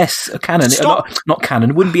be any less canon. Not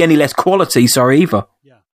canon. It wouldn't be any less quality. Sorry, either.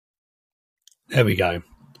 Yeah. There we go.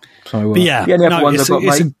 So, but yeah,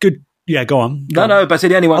 it's a good. Yeah, go on. But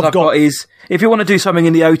the only ones I've got is if you want to do something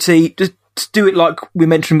in the OT, just do it like we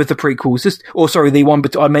mentioned with the prequels. The one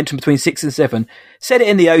I mentioned between 6 and 7. Set it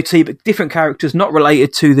in the OT, but different characters, not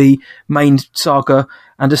related to the main saga,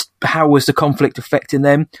 and just how was the conflict affecting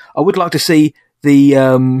them. I would like to see the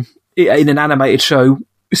in an animated show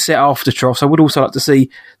set after TROS. I would also like to see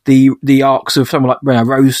the arcs of someone like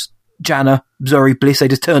Rose, Janna, Zori, Bliss. They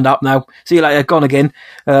just turned up now. See you later, gone again.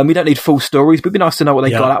 We don't need full stories, but it'd be nice to know what they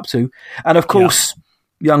got up to. And of course,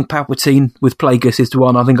 young Palpatine with Plagueis is the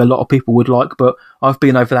one I think a lot of people would like, but I've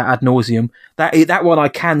been over that ad nauseum. That one I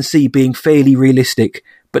can see being fairly realistic,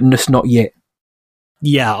 but just not yet.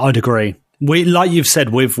 Yeah, I'd agree. Like you've said,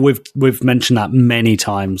 we've mentioned that many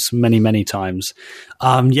times.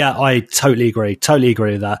 I totally agree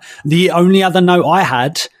with that. The only other note I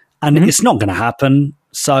had, and it's not going to happen,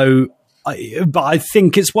 but I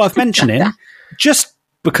think it's worth mentioning, just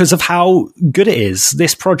because of how good it is.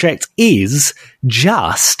 This project is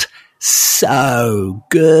just so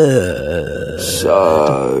good.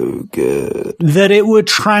 So good. That it would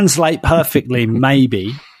translate perfectly,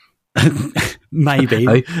 maybe,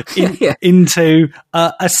 into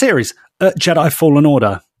a series, Jedi Fallen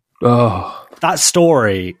Order. Oh. That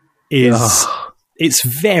story is... It's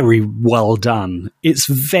very well done. It's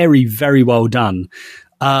very, very well done.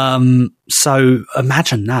 So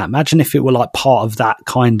imagine that. Imagine if it were like part of that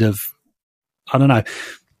kind of, I don't know.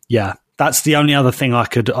 Yeah, that's the only other thing I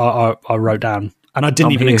wrote down. And I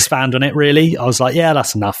didn't even expand on it, really. I was like, yeah,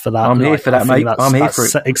 that's enough for that. I'm here for that, mate. I'm here for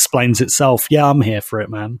it. Explains itself. Yeah, I'm here for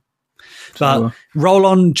it, man. But roll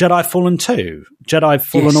on Jedi Fallen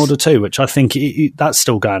Order 2, which I think that's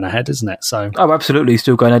still going ahead, isn't it? So absolutely,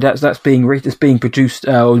 still going ahead. That's being produced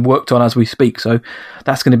or worked on as we speak. So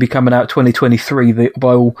that's going to be coming out 2023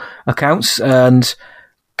 by all accounts, and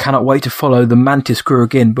cannot wait to follow the Mantis crew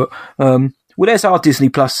again. But there's our Disney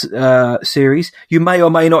Plus series. You may or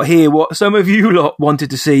may not hear what some of you lot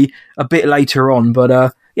wanted to see a bit later on, but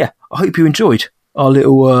I hope you enjoyed our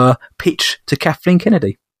little pitch to Kathleen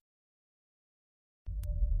Kennedy.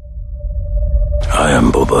 I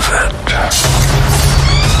am Boba Fett.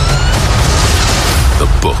 The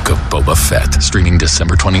Book of Boba Fett, streaming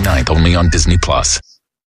December 29th, only on Disney+. How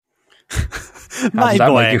does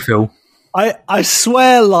that make you feel? I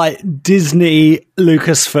swear, like, Disney,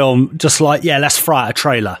 Lucasfilm, just like, yeah, let's fry out a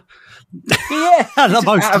trailer. Yeah. The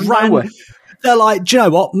most random. They're like, do you know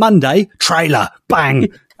what? Monday, trailer, bang.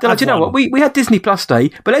 They're like, do you know what? We had Disney Plus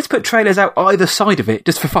Day, but let's put trailers out either side of it,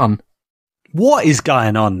 just for fun. What is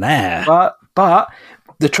going on there? But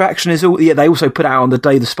the traction is all... Yeah, they also put it out on the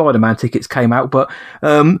day the Spider-Man tickets came out, but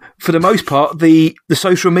for the most part, the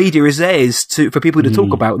social media is theirs for people to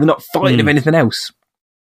talk about. They're not fighting of anything else.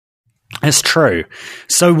 It's true.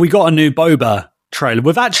 So we got a new Boba trailer.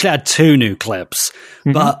 We've actually had 2 new clips,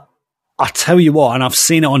 but I tell you what, and I've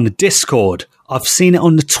seen it on the Discord, I've seen it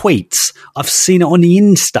on the tweets, I've seen it on the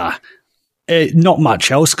Insta. Not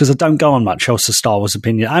much else, because I don't go on much else of Star Wars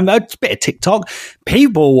opinion. I'm a bit of TikTok.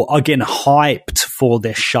 People are getting hyped for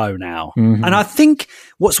this show now. And I think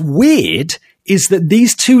what's weird is that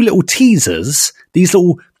these 2 little teasers, these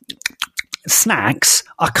little snacks,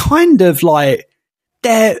 are kind of like,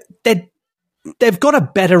 they've got a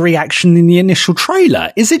better reaction than the initial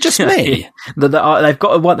trailer. Is it just me? They've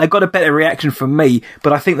got a better reaction from me,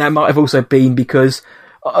 but I think that might have also been because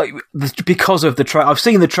of the trailer. I've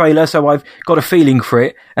seen the trailer, so I've got a feeling for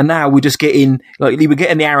it, and now we're just getting the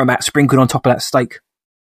aromat sprinkled on top of that steak.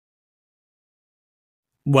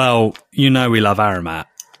 Well, you know we love aromat,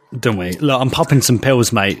 don't we? Look, I'm popping some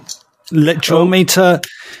pills, mate. Do you want me to?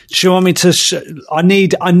 I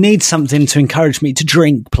need something to encourage me to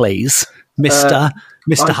drink, please, Mr.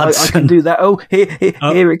 Hudson. I can do that. Oh,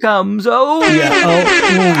 here it comes. Oh, yeah.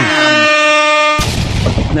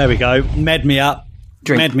 There we go. Med me up.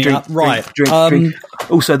 Drink. Right. Drink.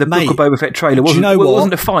 Also, the Book of Boba Fett trailer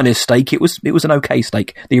wasn't the finest steak. It was an okay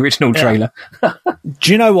steak. The original trailer.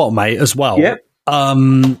 Do you know what, mate? As well. Yep.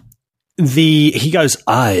 He goes,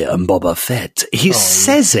 I am Boba Fett. He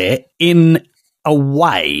says it in a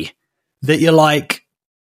way that you're like,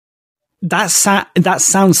 that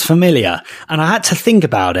sounds familiar. And I had to think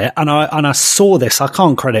about it, and I saw this. I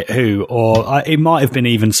can't credit who, or it might have been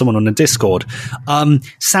even someone on the Discord.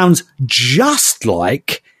 Sounds just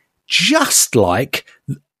like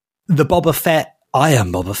the Boba Fett, I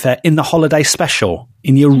am Boba Fett, in the holiday special,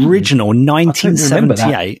 in the original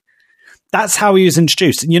 1978. That's how he was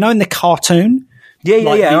introduced. You know, in the cartoon? Yeah.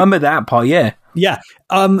 I remember that part, yeah. Yeah.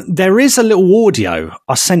 There is a little audio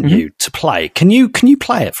I sent you to play. Can you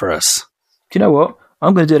play it for us? Do you know what?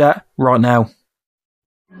 I'm going to do that right now.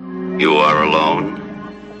 You are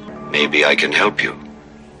alone? Maybe I can help you.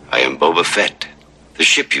 I am Boba Fett. The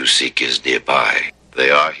ship you seek is nearby.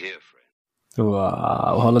 They are here, friend.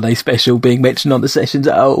 Wow, holiday special being mentioned on the sessions.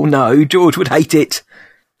 Oh no, George would hate it.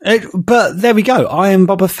 But there we go. I am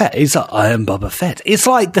Boba Fett. It's like, I am Boba Fett. It's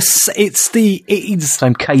like it's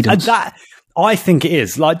same cadence. That I think it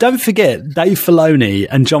is. Like, don't forget Dave Filoni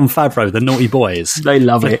and Jon Favreau, the naughty boys. They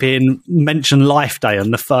love it. Mention Life Day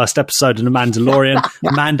on the first episode of The Mandalorian.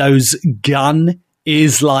 Mando's gun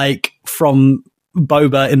is like from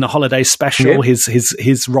Boba in the holiday special. Yeah.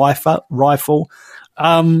 His rifle.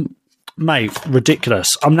 Mate,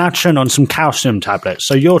 ridiculous. I'm now chewing on some calcium tablets.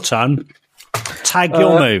 So your turn. Tag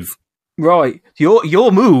your move. Right.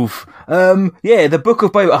 Your move. Yeah, the Book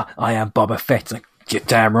of Boba. I am Boba Fett. You're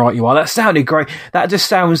damn right you are. That sounded great. That just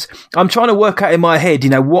sounds... I'm trying to work out in my head,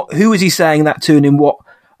 who is he saying that to and in what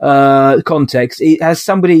context? Has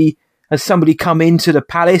somebody come into the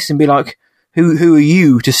palace and be like, who are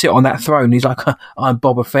you to sit on that throne? He's like, I'm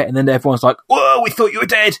Boba Fett. And then everyone's like, whoa, we thought you were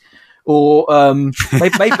dead. Or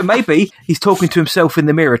maybe he's talking to himself in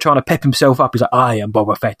the mirror, trying to pep himself up. He's like, I am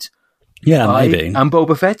Boba Fett. Yeah, maybe. I'm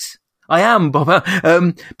Boba Fett. I am Boba.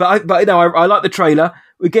 But I like the trailer.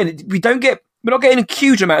 Again, we're not getting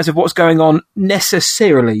huge amounts of what's going on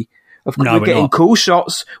necessarily. Of course, we're getting cool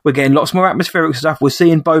shots. We're getting lots more atmospheric stuff. We're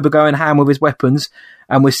seeing Boba going ham with his weapons,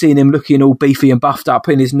 and we're seeing him looking all beefy and buffed up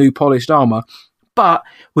in his new polished armor. But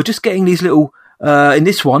we're just getting these little. In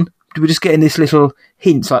this one, we're just getting this little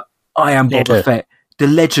hints like, I am Boba Fett. The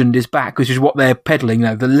legend is back, which is what they're peddling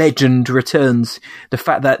now. The legend returns. The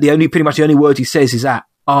fact that pretty much the only word he says is that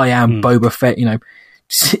I am Boba Fett.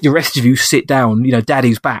 The rest of you sit down.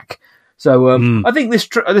 Daddy's back. So I think this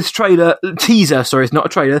teaser. Sorry, it's not a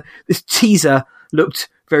trailer. This teaser looked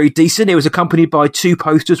very decent. It was accompanied by 2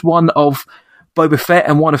 posters, one of Boba Fett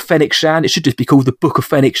and one of Fennec Shand. It should just be called the Book of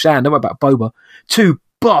Fennec Shand. Don't worry about Boba. 2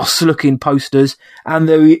 boss-looking posters, and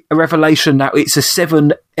the revelation that it's a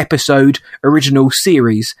 7-episode original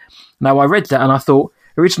series. Now, I read that and I thought,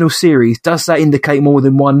 original series, does that indicate more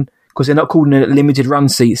than one? Because they're not calling it a limited run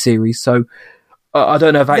series. So I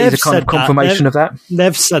don't know if that is a kind of confirmation of that.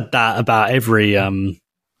 They've said that about every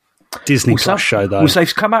Disney Plus show, though. Well, so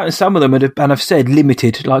they've come out in some of them and have said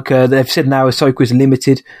limited. Like they've said now Ahsoka is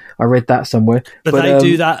limited. I read that somewhere. But they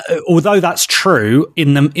do that. Although that's true,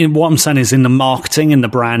 in what I'm saying is in the marketing, in the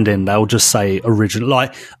branding, they'll just say original.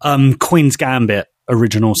 Like Queen's Gambit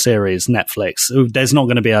original series, Netflix. There's not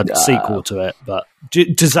going to be a sequel to it. But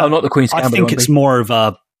does that not the Queen's Gambit? I think it's more of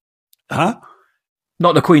a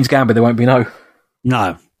Not the Queen's Gambit. There won't be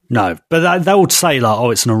No, but they would say like,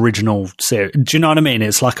 "Oh, it's an original series." Do you know what I mean?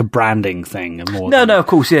 It's like a branding thing. No, of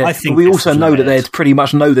course, yeah. I think we also know that they pretty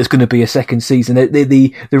much know there's going to be a second season.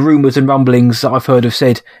 The rumours and rumblings that I've heard have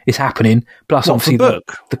said is happening. Plus, obviously, the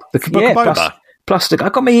book of Boba. Plus, I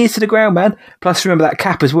got my ears to the ground, man. Plus, remember that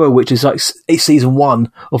cap as well, which is like it's season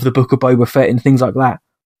 1 of the Book of Boba Fett and things like that.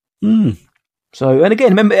 So, and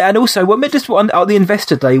again, remember, and also, just at the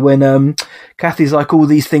Investor Day when Kathy's like all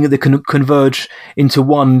these things that can converge into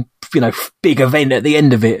one, big event at the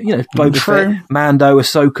end of it. Boba Fett, Mando,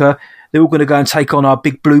 Ahsoka, they're all going to go and take on our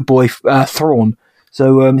big blue boy Thrawn.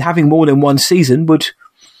 So, having more than one season would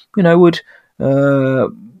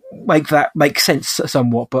make sense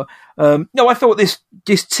somewhat. But no, I thought this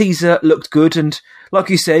teaser looked good, and like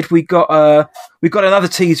you said, we got another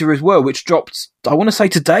teaser as well, which dropped. I want to say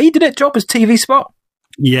today. Did it drop as TV spot?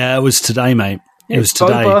 Yeah, it was today, mate. It was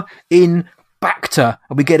today. Boba in Bacta,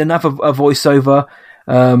 and we get another voiceover.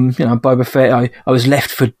 Boba Fett. I was left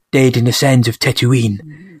for dead in the sands of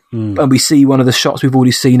Tatooine, and we see one of the shots we've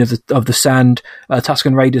already seen of the sand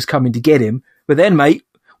Tusken Raiders coming to get him. But then, mate,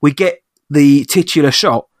 we get the titular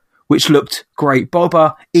shot, which looked great.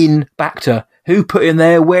 Boba in Bacta. Who put him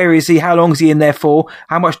there? Where is he? How long is he in there for?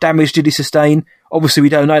 How much damage did he sustain? Obviously, we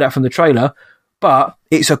don't know that from the trailer, but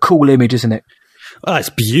it's a cool image, isn't it? It's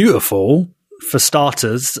beautiful, for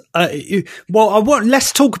starters.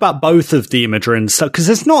 Let's talk about both of the imagery and stuff, because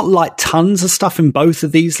there's not like tons of stuff in both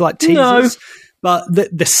of these like teasers. No. But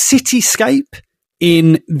the cityscape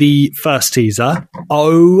in the first teaser,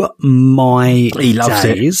 oh my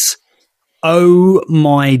days. Oh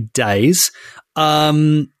my days.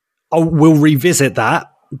 We'll revisit that,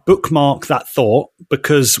 bookmark that thought,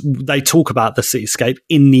 because they talk about the cityscape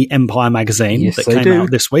in the Empire magazine that came out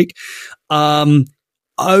this week. It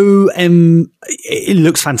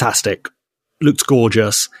looks fantastic. Looks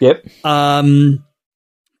gorgeous. Yep. The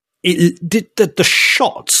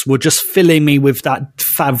shots were just filling me with that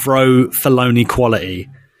Favreau Filoni quality.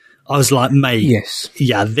 I was like, mate, yes.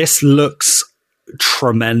 Yeah, this looks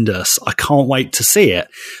tremendous. I can't wait to see it.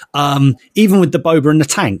 Even with the Boba in the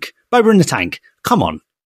tank. Come on.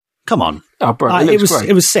 Oh, bro,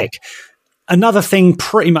 it was sick. Another thing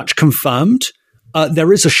pretty much confirmed.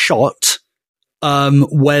 There is a shot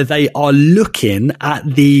where they are looking at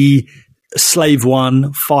the Slave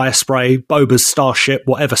One, Fire Spray, Boba's starship,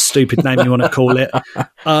 whatever stupid name you want to call it.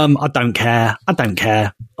 I don't care.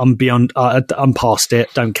 I'm beyond. I'm past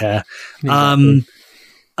it. Don't care. Exactly.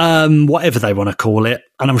 Whatever they want to call it,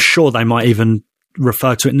 and I'm sure they might even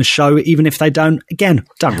refer to it in the show, even if they don't. Again,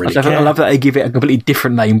 don't really care. I love that they give it a completely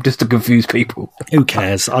different name just to confuse people. Who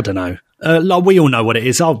cares? I don't know. Like we all know what it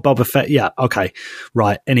is. Oh, Boba Fett. Yeah, okay,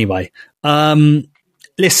 right. Anyway,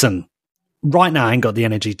 listen. Right now, I ain't got the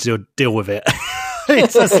energy to deal with it.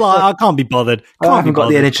 It's just like I can't be bothered. I haven't got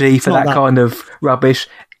the energy for that kind of rubbish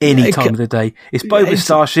any time of the day. It's Boba's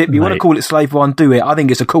starship. You want to call it Slave One, do it. I think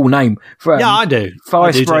it's a cool name. I do.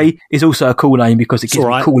 Fire Spray is also a cool name because it gives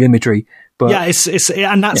me cool imagery. But yeah,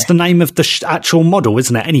 and that's the name of the actual model,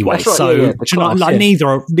 isn't it? Anyway, right, so neither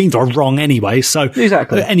are wrong anyway. So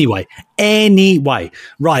exactly. Anyway,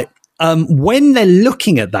 right. When they're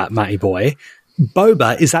looking at that, Matty boy,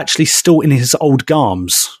 Boba is actually still in his old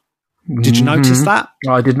garms. Did you notice that?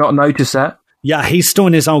 I did not notice that. Yeah, he's still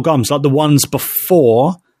in his old garms, like the ones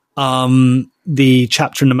before the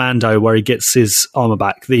chapter in the Mando where he gets his armor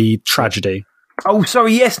back, the tragedy. Oh,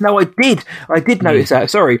 sorry. Yes, no, I did notice that.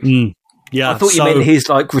 Sorry. Yeah, I thought you meant his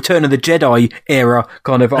like Return of the Jedi era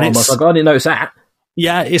kind of armor. I didn't notice that.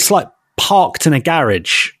 Yeah, it's like parked in a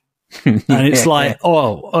garage. And it's like,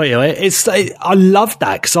 I love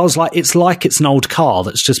that because I was like, it's an old car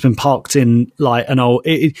that's just been parked in like an old.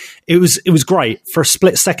 It was great for a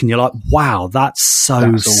split second. You're like, wow, that's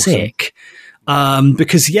sick. Awesome.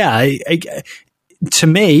 Because to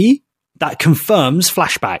me, that confirms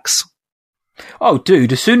flashbacks. Oh,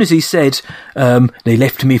 dude! As soon as he said, "They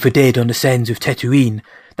left me for dead on the sands of Tatooine,"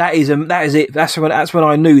 that is it. That's when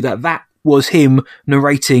I knew that was him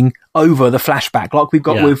narrating over the flashback, like we've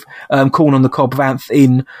got with Corn on the Cob Vanth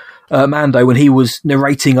in Mando when he was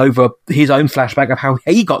narrating over his own flashback of how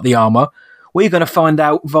he got the armor. We're going to find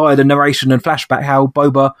out via the narration and flashback how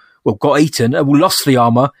Boba got eaten, lost the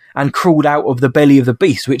armor, and crawled out of the belly of the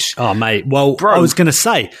beast. Which, oh mate, well, bro.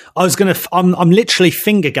 I'm literally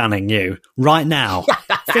finger gunning you right now.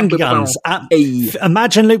 Finger guns.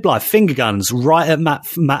 Imagine Luke Blythe, finger guns right at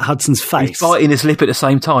Matt Hudson's face. He's biting his lip at the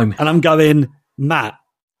same time, and I'm going, Matt,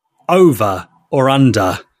 over or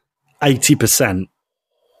under 80%?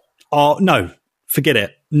 Oh no, forget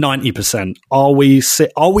it. 90%. Are we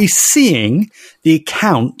seeing the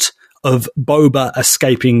account of Boba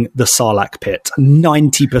escaping the Sarlacc pit?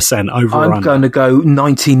 90% over. I'm going to go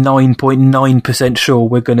 99.9% sure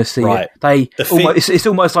we're going to see it. It's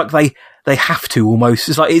almost like they have to.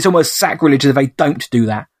 Almost, it's almost sacrilege if they don't do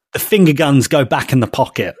that. The finger guns go back in the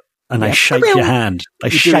pocket and they shake your hand. They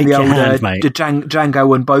shake your hand, mate.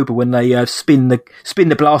 Django and Boba when they spin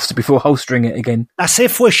the blaster before holstering it again. That's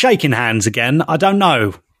if we're shaking hands again. I don't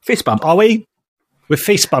know. Fist bump, are we? We're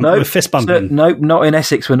fist bumping. No, we're fist bumping. No, not in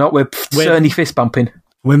Essex. We're not. We're certainly fist bumping.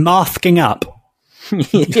 We're masking up.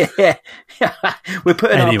 Yeah. We're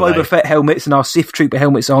putting our Boba Fett helmets and our Sith Trooper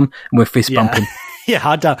helmets on, and we're fist bumping. Yeah,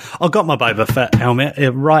 I got my Boba Fett helmet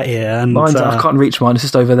right here, and I can't reach mine. It's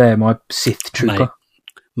just over there. My Sith Trooper,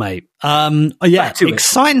 mate.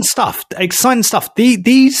 Exciting stuff. Exciting stuff.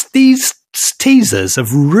 These teasers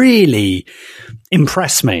have really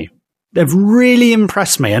impressed me. They've really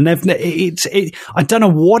impressed me, and I don't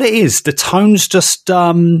know what it is. The tone's just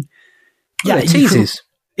teases.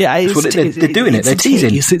 They're doing it. They're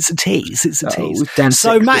teasing. It's a tease.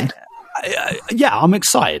 So, Matt, I'm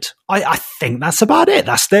excited. I think that's about it.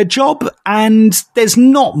 That's their job, and there's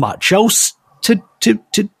not much else to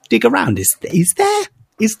dig around. Is there?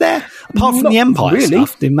 Apart from the Empire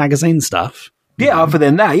stuff, the magazine stuff. Yeah, other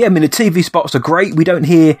than that, I mean, the TV spots are great. We don't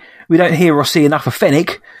hear or see enough of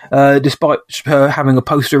Fennec, despite her having a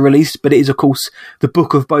poster released. But it is, of course, the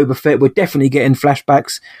Book of Boba Fett. We're definitely getting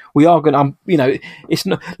flashbacks. We are going to, it's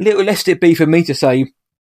not, lest it be for me to say,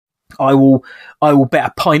 I will bet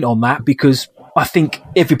a pint on that, because I think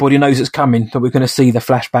everybody knows it's coming, that we're going to see the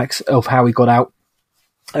flashbacks of how he got out.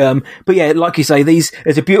 But yeah, like you say,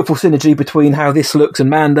 there's a beautiful synergy between how this looks and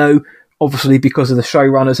Mando, obviously because of the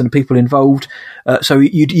showrunners and the people involved. So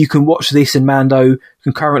you can watch this and Mando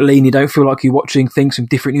concurrently, and you don't feel like you're watching things from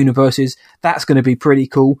different universes. That's going to be pretty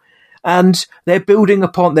cool. And they're building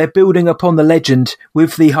upon the legend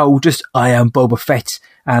with the whole just I am Boba Fett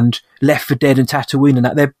and Left 4 Dead and Tatooine and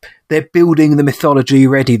that. They're building the mythology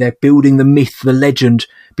ready. They're building the myth, the legend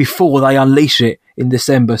before they unleash it in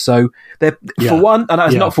December. So for one, and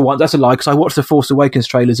that's not for one, that's a lie, because I watched the Force Awakens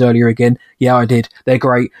trailers earlier again. Yeah, I did. They're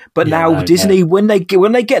great. But Disney, when they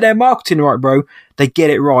get their marketing right, bro, they get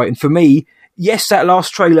it right. And for me, yes, that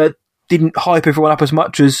last trailer didn't hype everyone up as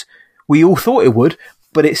much as we all thought it would,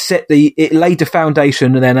 but it laid the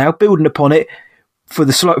foundation, and they're now building upon it for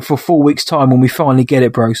 4 weeks' time when we finally get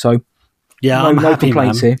it, bro. So I'm happy,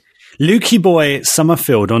 complaints man. here. Lukey Boy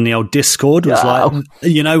Summerfield on the old Discord was like,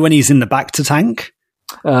 when he's in the Bacta tank.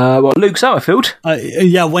 Luke Summerfield?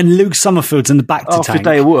 When Luke Summerfield's in the Bacta tank. After a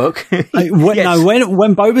day of work.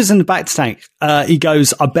 When Boba's in the Bacta tank, he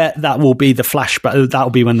goes, I bet that will be the flashback. That will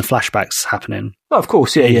be when the flashback's happening. Oh, of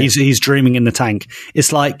course, yeah. He's dreaming in the tank.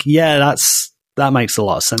 It's like, that makes a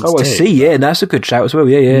lot of sense. Oh, I see. Yeah, that's a good shout as well.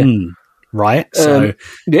 Yeah. Right. So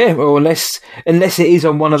or unless it is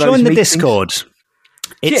on one of those. Join the meetings. Discord.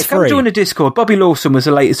 It's free. Come join the Discord. Bobby Lawson was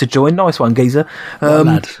the latest to join. Nice one, geezer.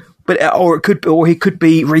 But he could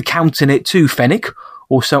be recounting it to Fennec,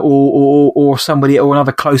 or somebody, or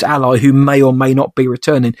another close ally who may or may not be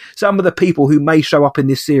returning. Some of the people who may show up in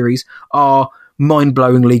this series are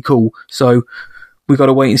mind-blowingly cool. So we've got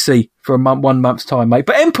to wait and see for 1 month's time, mate.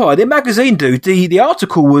 But Empire, the magazine, dude, the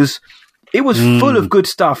article was full of good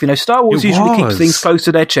stuff. Star Wars usually keeps things close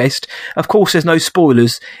to their chest. Of course, there's no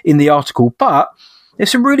spoilers in the article, but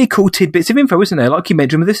there's some really cool tidbits of info, isn't there? Like you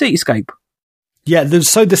mentioned with the Cityscape. Yeah,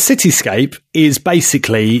 so the Cityscape is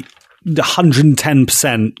basically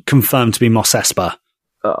 110% confirmed to be Mos Espa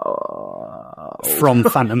from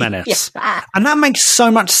Phantom Menace. And that makes so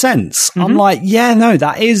much sense. Mm-hmm. I'm like,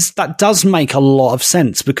 that does make a lot of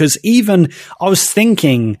sense, because even I was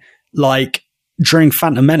thinking, like, during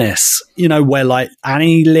Phantom Menace, where like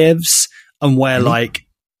Annie lives, and where like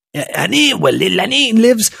Lenny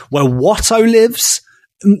lives, where Watto lives.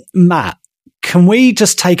 Matt, can we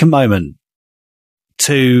just take a moment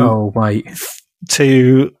to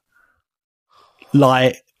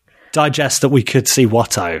like digest that we could see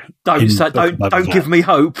Watto? Don't give me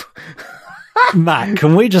hope. Matt,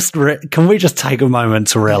 can we just take a moment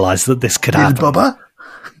to realise that this could happen? Bubba?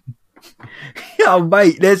 Oh,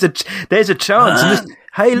 mate, there's a chance.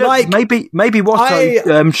 Hey, look, like, maybe Watto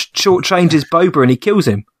shortchanges Boba and he kills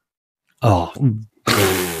him. Oh,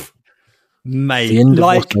 Mate,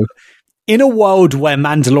 like, in a world where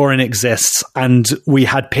Mandalorian exists and we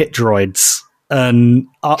had pit droids, and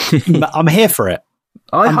I'm here for it.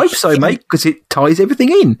 I hope so, mate, because it ties everything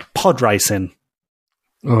in. Pod racing.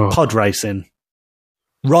 Pod racing.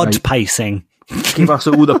 Rod pacing. Give us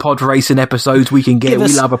all the pod racing episodes we can get. We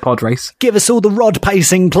love a pod race. Give us all the rod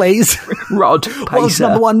pacing, please. Rod pacer. World's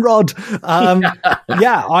number one rod.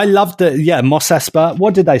 Yeah, I loved it. Yeah, Mos Espa.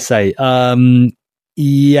 What did they say?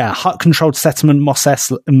 Hut-controlled settlement Mos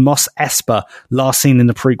Espa, last seen in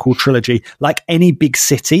the prequel trilogy. Like any big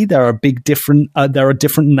city, there are different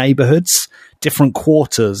neighborhoods, different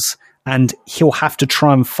quarters, and he'll have to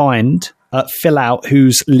try and fill out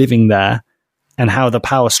who's living there and how the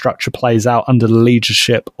power structure plays out under the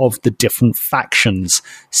leadership of the different factions.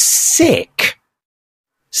 Sick.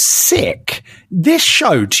 This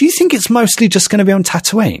show, do you think it's mostly just going to be on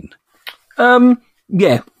Tatooine?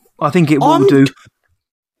 Yeah, I think it will do.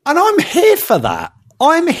 And I'm here for that.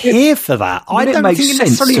 I don't think it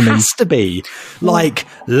necessarily has to be like,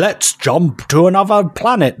 let's jump to another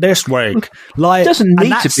planet this week. Like, it doesn't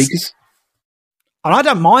need to be. And I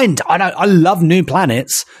don't mind. I love new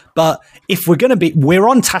planets, but if we're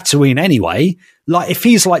on Tatooine anyway. Like, if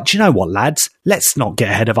he's like, do you know what, lads? Let's not get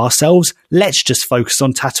ahead of ourselves. Let's just focus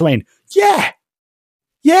on Tatooine. Yeah.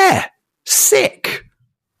 Sick.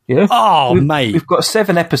 Yeah. Oh, mate. We've got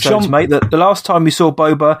 7 episodes, mate. The last time we saw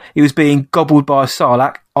Boba, he was being gobbled by a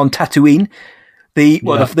Sarlacc on Tatooine.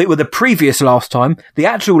 The previous last time, the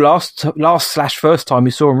actual last/first time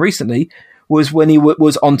we saw him recently was when he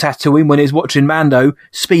was on Tatooine, when he was watching Mando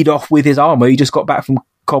speed off with his armor. He just got back from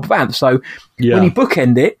Cobb Vanth. So when you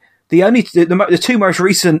bookend it, the 2 most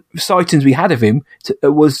recent sightings we had of him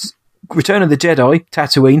was Return of the Jedi,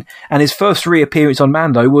 Tatooine, and his first reappearance on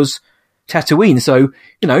Mando was Tatooine. So,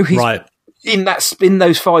 he's right. in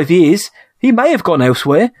those 5 years, he may have gone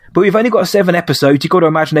elsewhere, but we've only got 7 episodes. You've got to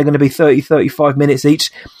imagine they're going to be 30, 35 minutes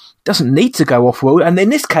each. Doesn't need to go off-world. And in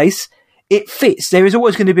this case, it fits. There is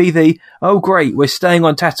always going to be oh great, we're staying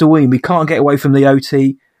on Tatooine, we can't get away from the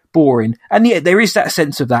OT, boring. And yeah, there is that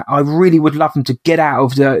sense of that. I really would love them to get out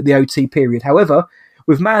of the OT period. However,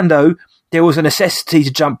 with Mando, there was a necessity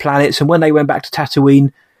to jump planets, and when they went back to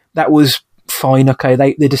Tatooine, that was fine. Okay,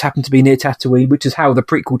 they just happened to be near Tatooine, which is how the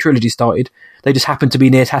prequel trilogy started. They just happened to be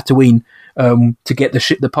near Tatooine to get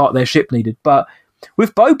the part their ship needed. But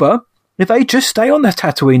with Boba, if they just stay on their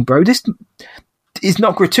Tatooine, bro, this is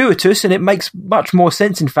not gratuitous, and it makes much more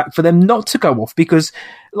sense, in fact, for them not to go off, because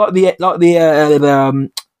like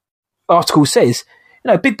the article says,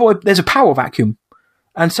 Big Boy, there's a power vacuum,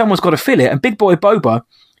 and someone's got to fill it. And Big Boy Boba,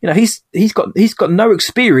 he's got no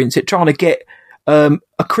experience at trying to get a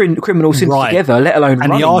criminal syndicate together, let alone and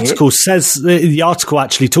running the article says the article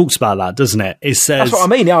actually talks about that, doesn't it? It says that's what I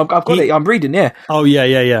mean. Yeah, I've got it. I'm reading. Yeah. Oh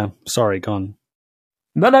yeah. Sorry, go on.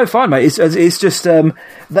 No, fine, mate. It's just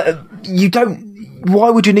that you don't.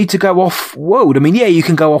 Why would you need to go off world? I mean, yeah, you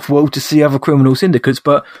can go off world to see other criminal syndicates,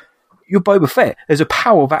 but you're Boba Fett. There's a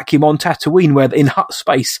power vacuum on Tatooine where in Hutt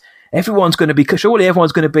space, everyone's going to be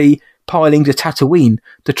piling to Tatooine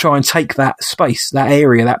to try and take that space, that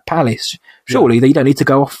area, that palace. Surely you don't need to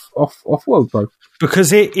go off world, bro.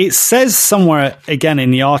 Because it says somewhere again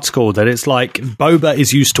in the article that it's like Boba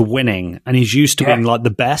is used to winning, and he's used to being like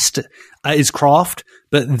the best at his craft,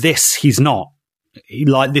 but this he's not.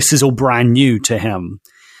 This is all brand new to him.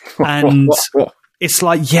 And it's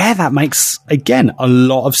like, that makes, again, a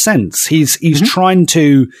lot of sense. He's trying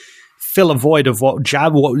to fill a void of what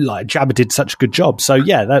Jabba did such a good job. So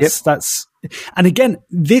that's, and again,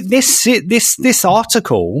 this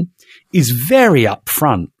article is very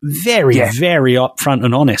upfront, very upfront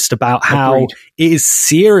and honest about how it is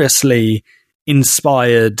seriously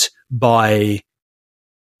inspired by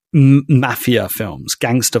mafia films,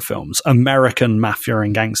 gangster films, American mafia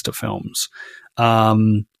and gangster films.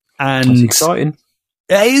 And that's exciting.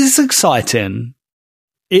 It is exciting.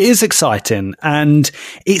 It is exciting. And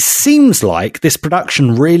it seems like this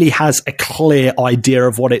production really has a clear idea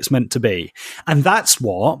of what it's meant to be. And that's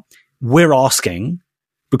what we're asking,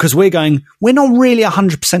 because we're not really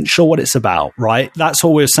 100% sure what it's about, right? That's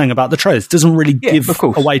all we're saying about the trailers. It doesn't really give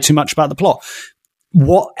away too much about the plot.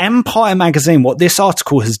 What Empire Magazine, what this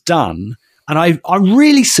article has done, and I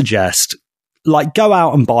really suggest, go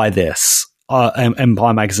out and buy this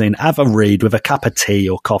Empire Magazine, have a read with a cup of tea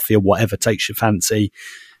or coffee or whatever takes your fancy,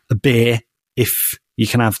 a beer, if you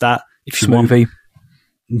can have that, if you want.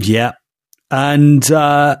 Yeah. And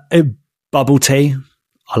bubble tea.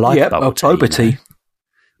 I like bubble tea. Boba tea.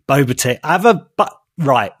 Boba tea.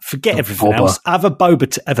 Forget everything else. Have a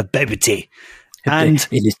boba tea. And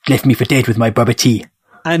it left me for dead with my Boba tea.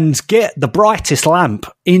 and get the brightest lamp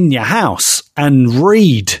in your house and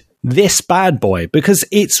read this bad boy, because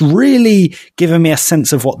it's really given me a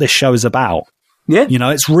sense of what this show is about. Yeah. You know,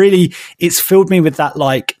 it's filled me with that,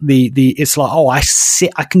 like, it's like, oh, I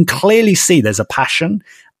can clearly see there's a passion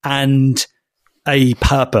and a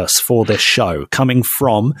purpose for this show coming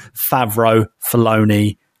from Favreau,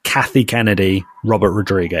 Filoni, Kathy Kennedy, Robert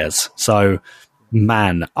Rodriguez. So,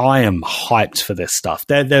 man, I am hyped for this stuff.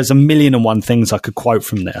 There's 1,000,001 things I could quote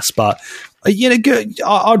from this, but, you know,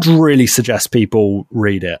 I'd really suggest people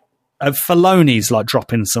read it. Filoni's like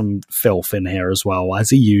dropping some filth in here as well, as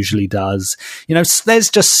he usually does. You know, there's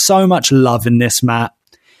just so much love in this, Matt.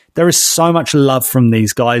 There is so much love from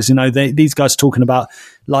these guys. You know, these guys talking about,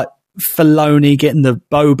 like, Filoni getting the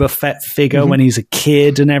Boba Fett figure when he's a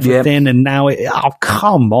kid and everything, and now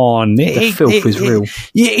come on, the filth is real.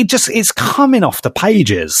 It's coming off the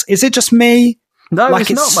pages. Is it just me? No, like,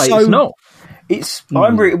 it's not, mate. It's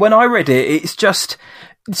not. When I read it, it's just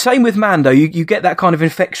same with Mando. You get that kind of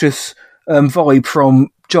infectious vibe from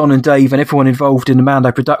John and Dave and everyone involved in the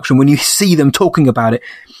Mando production when you see them talking about it.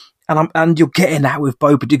 And you're getting that with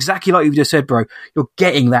Boba, exactly like you just said, bro. You're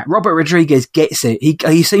getting that. Robert Rodriguez gets it.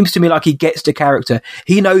 He seems to me like he gets the character.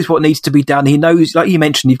 He knows what needs to be done. He knows, like you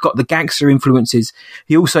mentioned, you've got the gangster influences.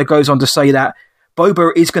 He also goes on to say that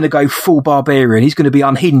Boba is going to go full barbarian. He's going to be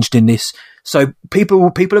unhinged in this. So people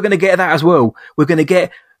are going to get that as well. We're going to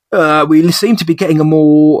get. We seem to be getting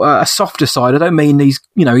a softer side. I don't mean he's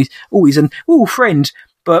an friend.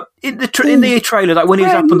 But in the trailer, like when he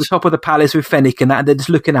was up on the top of the palace with Fennec and that, and they're just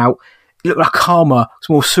looking out, it looked like calmer,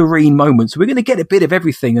 more serene moments. So we're going to get a bit of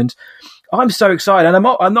everything, and I'm so excited. And I'm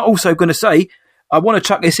not also going to say, I want to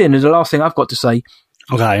chuck this in as the last thing I've got to say.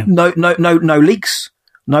 Okay. No leaks,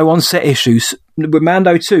 no on-set issues. With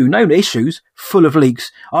Mando 2, no issues, full of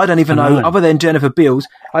leaks. I don't even know, other than Jennifer Beals,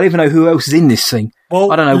 I don't even know who else is in this thing.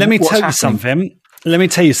 Well, I don't know. Let me tell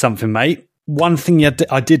you something, mate. One thing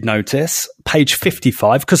I did notice, page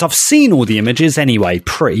 55, because I've seen all the images anyway,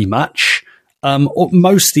 pretty much.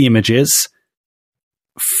 Most of the images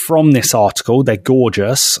from this article, they're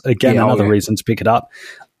gorgeous. Again, another reason to pick it up.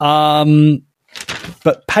 But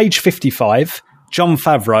page 55, Jon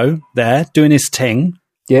Favreau there doing his thing.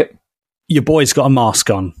 Yep. Your boy's got a mask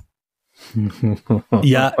on.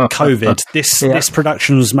 Yeah, COVID. This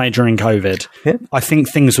production was made during COVID. Yeah. I think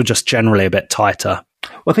things were just generally a bit tighter.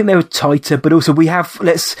 Well, I think they were tighter, but also we have,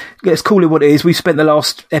 let's call it what it is. We spent the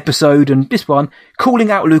last episode and this one calling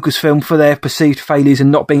out Lucasfilm for their perceived failures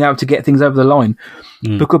and not being able to get things over the line.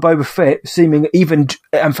 Book of Boba Fett, seeming even,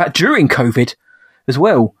 in fact, during COVID as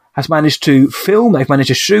well, has managed to film, they've managed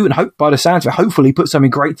to shoot, and hope, by the sounds of it, hopefully put something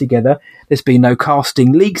great together. There's been no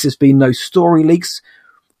casting leaks, there's been no story leaks.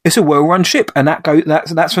 It's a well-run ship, and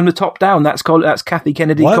that's from the top down. That's Kathy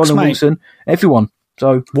Kennedy, Colin Wilson, everyone.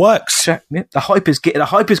 So works. Yeah, the hype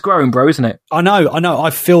is growing, bro, isn't it? I know. I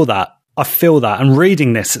feel that. And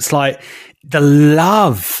reading this, it's like the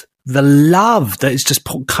love that is just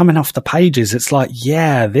coming off the pages. It's like,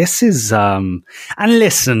 yeah, this is. And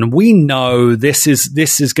listen, we know this is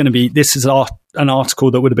an article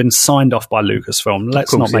that would have been signed off by Lucasfilm.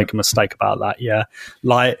 Let's not make a mistake about that. Yeah,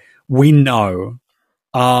 like we know.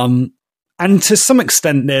 And to some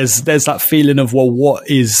extent, there's that feeling of, well, what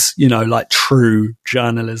is, like true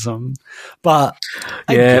journalism? But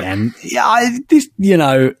again,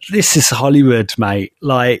 this is Hollywood, mate.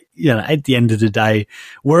 Like, at the end of the day,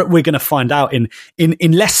 we're going to find out in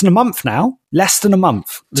less than a month now. Less than a month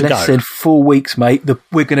to go. Less than 4 weeks, mate.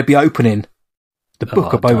 We're going to be opening the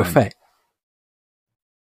Book of Boba Fett.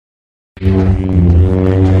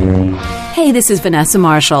 Hey, this is Vanessa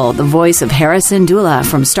Marshall, the voice of Harrison Dula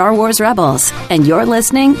from Star Wars Rebels, and you're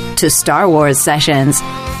listening to Star Wars Sessions,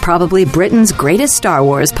 probably Britain's greatest Star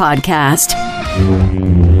Wars podcast.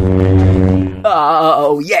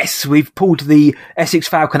 Oh, yes, we've pulled the Essex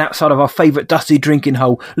Falcon outside of our favourite dusty drinking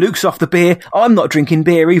hole. Luke's off the beer. I'm not drinking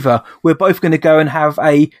beer either. We're both going to go and have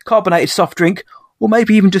a carbonated soft drink, or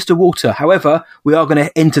maybe even just a water. However, we are going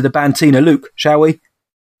to enter the Bantina. Luke, shall we?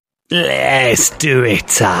 Let's do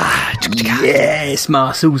it. Yes,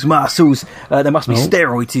 muscles. There must be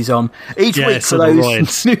steroids he's on. Each week for those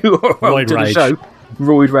new to the show,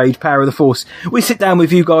 Roid Rage, Power of the Force. We sit down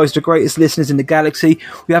with you guys, the greatest listeners in the galaxy.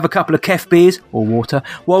 We have a couple of Kef beers, or water,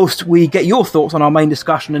 whilst we get your thoughts on our main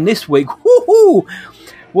discussion. And this week, woohoo!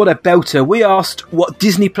 What a belter. We asked, what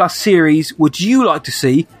Disney Plus series would you like to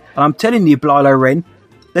see? And I'm telling you, Blylo Wren,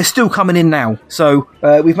 they're still coming in now. So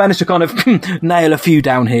we've managed to kind of nail a few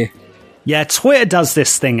down here. Yeah, Twitter does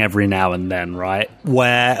this thing every now and then, right?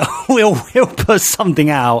 Where we'll put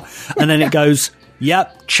something out and then it goes,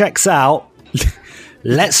 yep, checks out.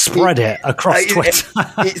 Let's spread it across Twitter.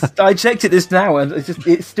 I checked it this now, and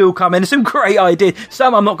it's still coming. There's some great ideas.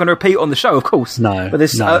 Some I'm not going to repeat on the show, of course. No, but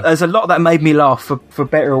there's a lot that made me laugh for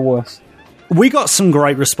better or worse. We got some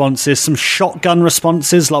great responses, some shotgun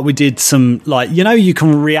responses, like we did some, you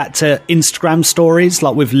can react to Instagram stories,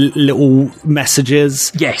 like with little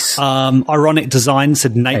messages. Yes. Ironic Design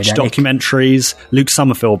said nature documentaries. Luke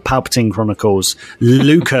Summerfield, Palpatine Chronicles.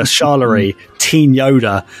 Luca Charlery, Teen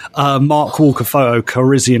Yoda. Mark Walker Photo,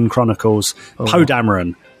 Carizian Chronicles. Poe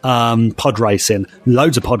Dameron. Pod racing,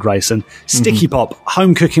 loads of pod racing, Sticky Pop,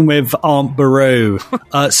 home cooking with Aunt Baru,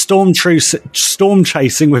 storm chasing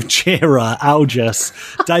with Chira,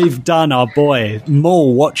 Algis, Dave Dunn, our boy,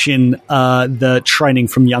 Maul watching the training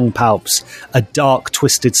from Young Palps, a dark,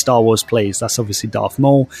 twisted Star Wars please, that's obviously Darth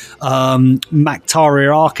Maul,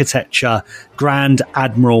 Mactaria Architecture, Grand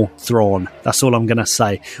Admiral Thrawn. That's all I'm going to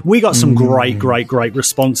say. We got some great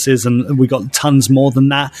responses, and we got tons more than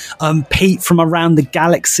that. Pete from Around the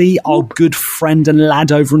Galaxy, our good friend and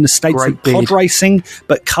lad over in the States, of pod racing,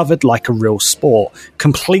 but covered like a real sport.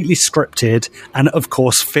 Completely scripted and, of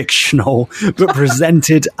course, fictional, but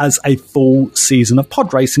presented as a full season of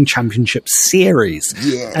pod racing championship series.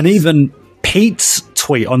 Yes. And even Pete's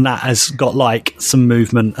tweet on that has got some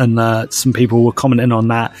movement, and some people were commenting on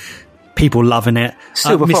that. People loving it.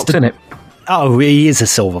 Silver Fox, isn't it? Oh, he is a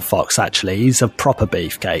silver fox, actually. He's a proper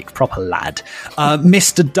beefcake, proper lad.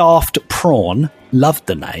 Mr. Daft Prawn, loved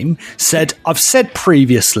the name, said, I've said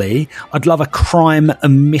previously I'd love a crime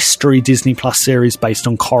and mystery Disney Plus series based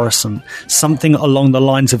on Coruscant. Something along the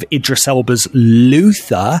lines of Idris Elba's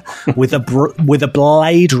Luther with a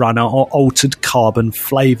Blade Runner or Altered Carbon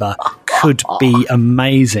flavour. Could be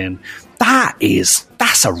amazing.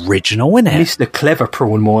 That's original, isn't it? Mr. Clever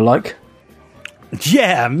Prawn, more like.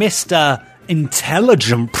 Yeah, Mr.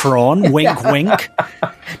 Intelligent Prawn, wink, wink.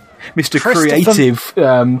 Mr. Creative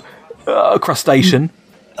Crustacean.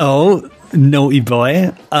 Oh, naughty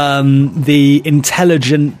boy. The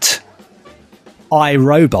Intelligent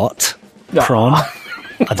iRobot Prawn.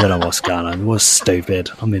 I don't know what's going on. It was stupid.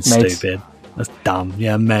 Stupid. That's dumb.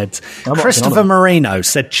 Yeah, meds. Christopher Marino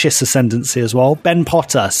said Chiss Ascendancy as well. Ben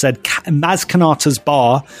Potter said Maz Kanata's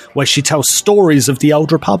bar, where she tells stories of the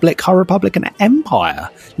Old Republic, High Republic, and Empire.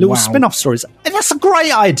 Little spin-off stories. And that's a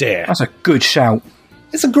great idea. That's a good shout.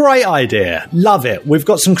 It's a great idea. Love it. We've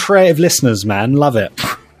got some creative listeners, man. Love it.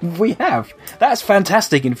 We have. That's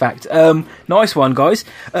fantastic, in fact. Nice one, guys.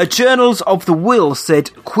 Journals of the Will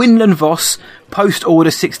said Quinlan Voss,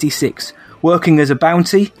 post-Order 66. Working as a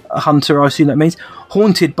bounty hunter, I assume that means,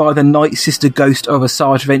 haunted by the night sister ghost of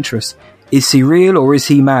Asajj Ventress. Is he real or is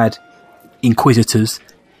he mad? Inquisitors.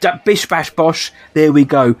 Bish bash bosh, there we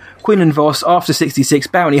go. Quinlan Voss, after 66,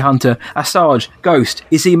 bounty hunter, Asajj, ghost.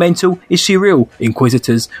 Is he mental? Is she real?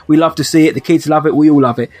 Inquisitors. We love to see it, the kids love it, we all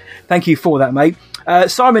love it. Thank you for that, mate.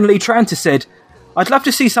 Simon Lee Tranter said, I'd love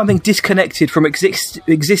to see something disconnected from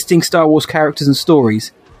existing Star Wars characters and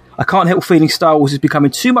stories. I can't help feeling Star Wars is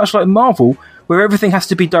becoming too much like Marvel, where everything has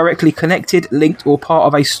to be directly connected, linked, or part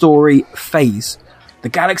of a story phase. The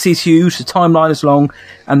galaxy is huge, the timeline is long,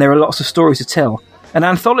 and there are lots of stories to tell. An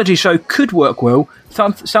anthology show could work well,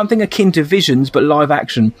 something akin to Visions, but live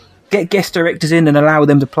action. Get guest directors in and allow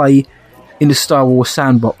them to play in the Star Wars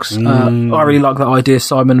sandbox. I really like that idea,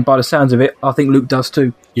 Simon, and by the sounds of it, I think Luke does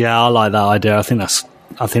too. Yeah, I like that idea. I think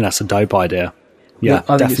that's a dope idea. Yeah,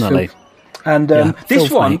 definitely. And this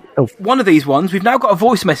one of these ones, we've now got a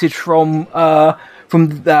voice message from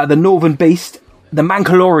the Northern Beast, the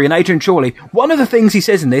Mandalorian, Adrian Chorley. One of the things he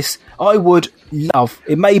says in this, I would love.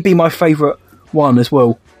 It may be my favourite one as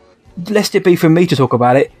well. Lest it be for me to talk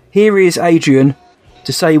about it, here is Adrian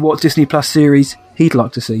to say what Disney Plus series he'd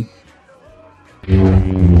like to see.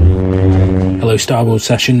 Hello, Star Wars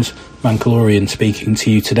Sessions. Mandalorian speaking to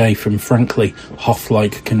you today from, frankly,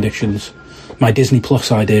 Hoth-like conditions. My Disney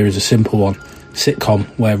Plus idea is a simple one. Sitcom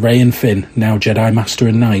where Rey and Finn, now Jedi Master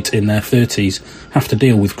and Knight in their 30s, have to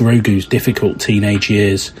deal with Grogu's difficult teenage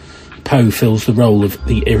years. Poe fills the role of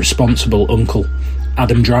the irresponsible uncle.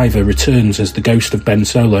 Adam Driver returns as the ghost of Ben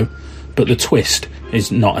Solo, but the twist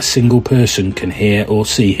is not a single person can hear or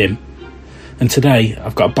see him. And today,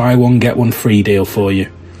 I've got a buy one get one free deal for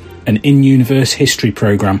you. An in-universe history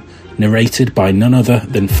programme narrated by none other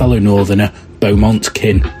than fellow Northerner Beaumont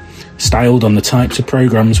Kin. Styled on the types of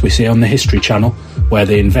programmes we see on the History Channel, where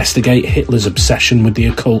they investigate Hitler's obsession with the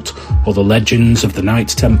occult or the legends of the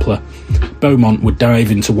Knights Templar, Beaumont would dive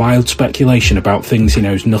into wild speculation about things he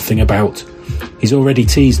knows nothing about. He's already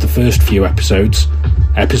teased the first few episodes.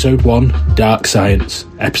 Episode 1, Dark Science.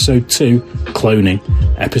 Episode 2, Cloning.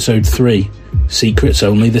 Episode 3, Secrets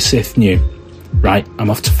Only the Sith Knew. Right, I'm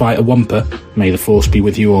off to fight a Wampa. May the force be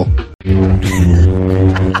with you all.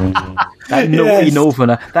 That naughty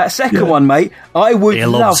northerner. That second one, mate, I would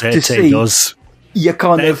love to see your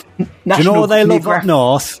kind of national. Do you know what they love up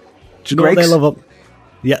north? Do you know what they love up?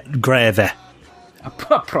 Yeah, gravy. A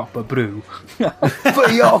proper brew for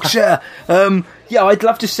Yorkshire. Yeah, I'd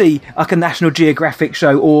love to see like a National Geographic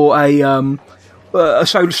show or a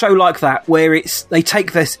show like that where they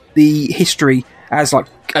take the history as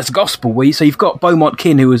gospel. So you've got Beaumont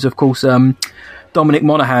Kin, who was of course Dominic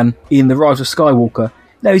Monaghan in The Rise of Skywalker.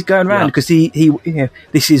 Now he's going around because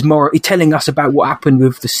this is more telling us about what happened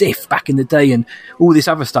with the Sith back in the day and all this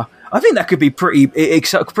other stuff. I think that could be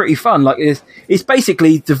pretty fun. Like it's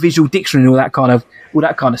basically the visual dictionary and all that kind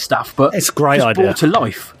of stuff. But it's a great idea brought to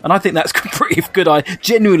life, and I think that's pretty good.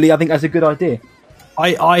 Genuinely, I think that's a good idea.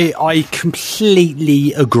 I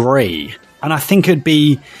completely agree, and I think it'd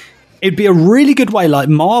be a really good way. Like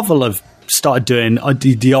Marvel have started doing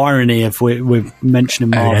the irony of we're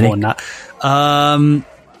mentioning Marvel and that.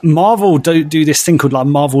 Marvel do this thing called like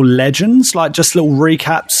Marvel Legends, like just little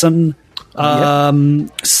recaps and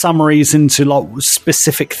summaries into like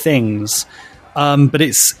specific things. But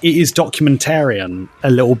it is documentarian a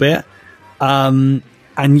little bit. And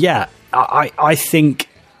yeah, I think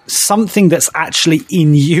something that's actually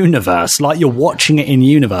in universe, like you're watching it in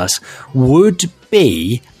universe, would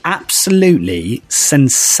be absolutely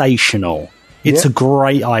sensational. It's a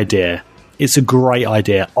great idea.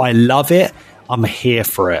 I love it. I'm here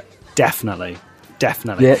for it. Definitely.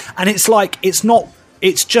 Yeah. And it's like it's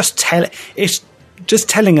just telling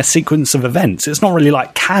a sequence of events. It's not really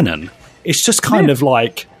like canon. It's just kind of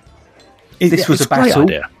like this was a battle.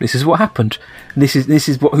 This is what happened. This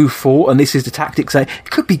is who fought, and this is the tactics. It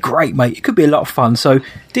could be great, mate. It could be a lot of fun. So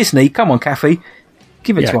Disney, come on, Kathy,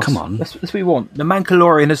 give it to us. Come on, that's what we want. The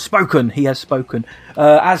Mandalorian has spoken. He has spoken,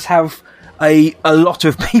 as have a lot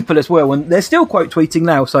of people as well, and they're still quote tweeting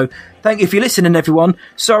now. So if you're listening, everyone.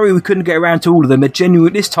 Sorry we couldn't get around to all of them. There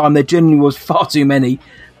genuinely was far too many,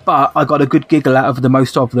 but I got a good giggle out of the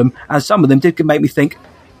most of them, and some of them did make me think,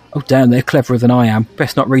 oh damn, they're cleverer than I am.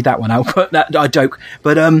 Best not read that one out, but I joke.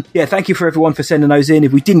 But thank you for everyone for sending those in.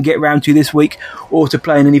 If we didn't get around to this week or to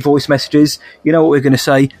playing any voice messages, you know what we're going to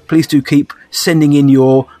say. Please do keep sending in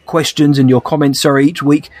your questions and your comments each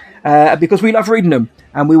week, because we love reading them,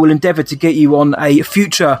 and we will endeavour to get you on a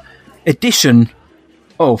future edition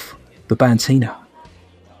of the Bantina.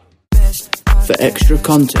 For extra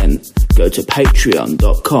content, go to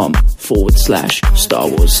patreon.com/Star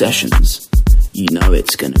Wars Sessions. You know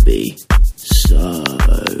it's going to be so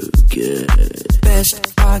good.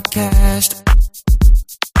 Best podcast.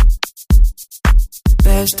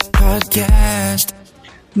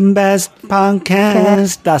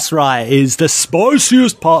 That's right. Is the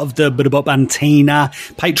spiciest part of the Bantina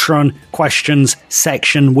Patreon questions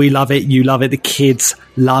section. We love it. You love it. The kids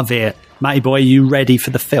love it. Matty boy, you ready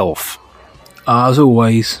for the filth? As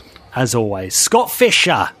always. Scott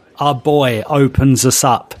Fisher, our boy, opens us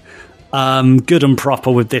up. Good and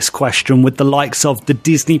proper with this question, with the likes of the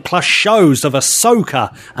Disney Plus shows of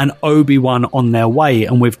Ahsoka and Obi-Wan on their way,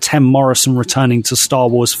 and with Tim Morrison returning to Star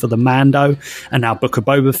Wars for the Mando and now Book of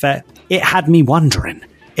Boba Fett. It had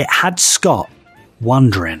Scott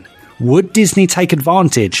wondering, would Disney take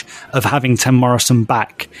advantage of having Tim Morrison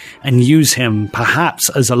back and use him perhaps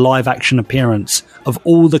as a live-action appearance of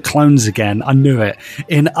all the clones again? I knew it.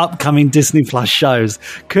 In upcoming Disney Plus shows,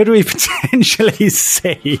 could we potentially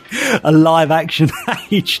see a live-action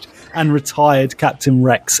aged and retired Captain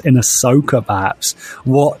Rex in Ahsoka, perhaps?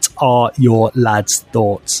 What are your lads'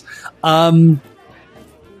 thoughts? Matty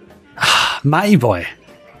boy,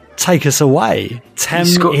 take us away. Tim,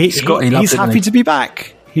 he's happy to be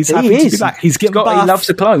back. He's happy to be back. He's getting buff. He loves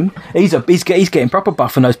the clone. He's getting proper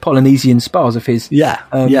buff on those Polynesian spars of his.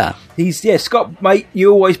 Scott, mate,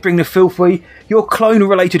 you always bring the filthy. Your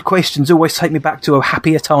clone-related questions always take me back to a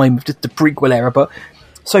happier time, just the prequel era. But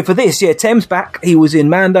so for this, Tim's back. He was in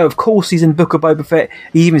Mando, of course. He's in Book of Boba Fett.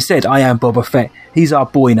 He even said, "I am Boba Fett." He's our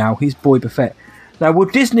boy now. He's Boba Fett. Now,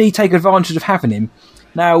 would Disney take advantage of having him?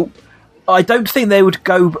 Now, I don't think they would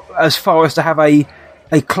go as far as to have a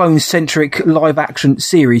clone-centric live-action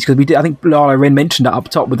series, because I think Lala Ren mentioned it up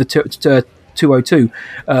top with the 202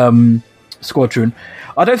 squadron.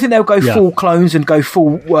 I don't think they'll go full clones and go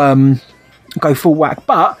full whack,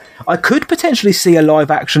 but I could potentially see a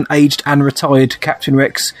live-action aged and retired Captain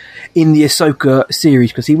Rex in the Ahsoka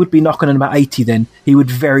series, because he would be knocking on about 80 then. He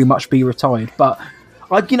would very much be retired, but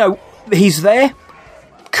he's there.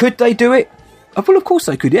 Could they do it? Well, of course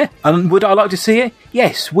they could, yeah. And would I like to see it?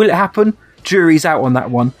 Yes. Will it happen? Jury's out on that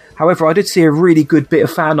one. However, I did see a really good bit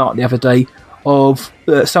of fan art the other day of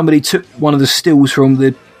somebody took one of the stills from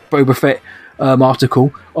the Boba Fett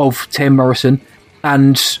article of Tim Morrison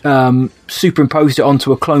and superimposed it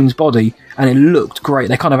onto a clone's body, and it looked great.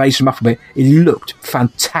 They kind of aged him up a bit. It looked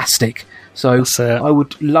fantastic. So I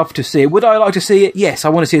would love to see it. Would I like to see it? Yes, I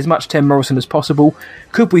want to see as much Tim Morrison as possible.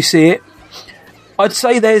 Could we see it? I'd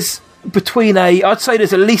say there's at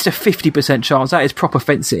least a 50% chance that is proper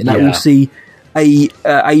fencing, that we'll see a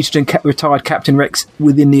aged and retired Captain Rex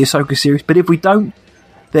within the Ahsoka series. But if we don't,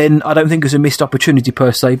 then I don't think it's a missed opportunity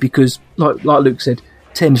per se, because like Luke said,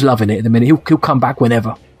 Tim's loving it at the minute. He'll come back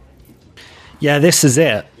whenever. Yeah, this is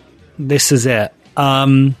it.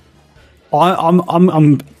 I'm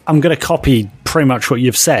going to copy pretty much what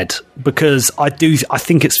you've said, because I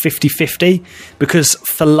think it's 50-50, because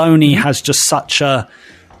Filoni has just such a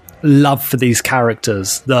love for these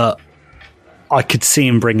characters that I could see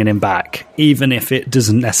him bringing him back, even if it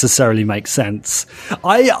doesn't necessarily make sense.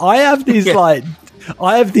 I have these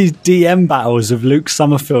I have these DM battles of Luke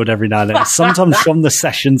Summerfield every now and then, sometimes from the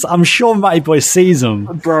sessions. I'm sure Matty Boy sees them.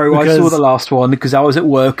 Bro, I saw the last one because I was at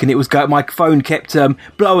work and it was my phone kept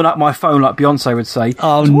blowing up my phone like Beyonce would say.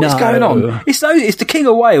 Oh, no. What's going on? It's the King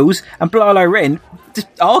of Wales and Blalo Wren just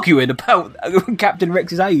arguing about Captain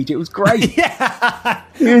Rex's age. It was great. Yeah.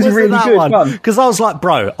 It was really good fun. Because I was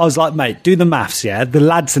like, mate, do the maths, yeah? The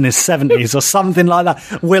lad's in his 70s or something like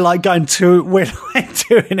that. We're doing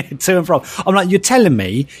it to and from. I'm like, you're telling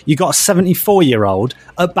me you got a 74-year-old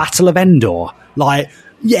at Battle of Endor? Like,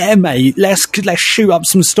 yeah, mate, let's shoot up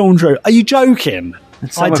some Stormtroopers. Are you joking?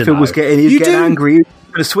 Summerfield was getting angry. He was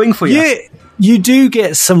going to swing for you. Yeah. You do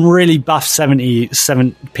get some really buff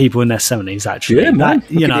 77 people in their 70s, actually. Yeah, man.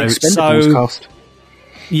 Yeah,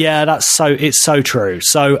 it's so true.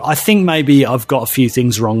 So I think maybe I've got a few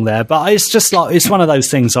things wrong there, but it's just like, it's one of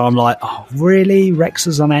those things where I'm like, oh, really? Rex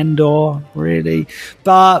is on Endor? Really?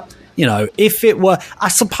 But, if it were, I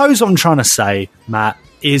suppose what I'm trying to say, Matt,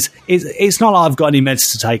 is it's not like I've got any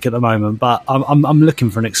meds to take at the moment, but I'm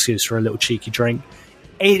looking for an excuse for a little cheeky drink.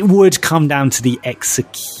 It would come down to the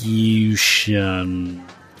execution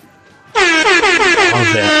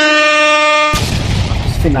of it.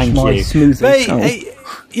 Thank you. Smoothly.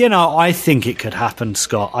 I think it could happen,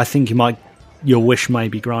 Scott. I think your wish may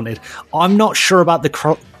be granted. I'm not sure about the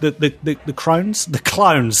clones.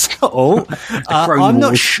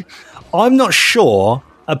 I'm not sure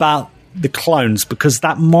about the clones, because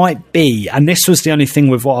that might be, and this was the only thing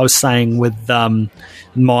with what I was saying with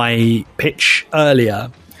my pitch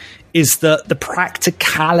earlier, is that the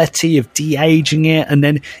practicality of de-aging it, and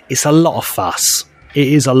then it's a lot of fuss. It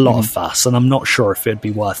is a lot of fuss, and I'm not sure if it'd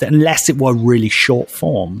be worth it, unless it were really short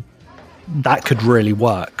form. That could really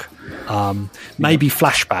work. Maybe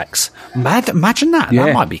flashbacks. Imagine that. Yeah.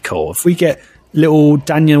 That might be cool. If we get little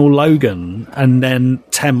Daniel Logan and then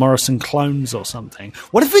Tim Morrison clones or something.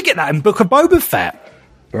 What if we get that in Book of Boba Fett?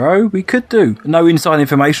 Bro, we could do. No inside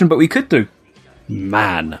information, but we could do.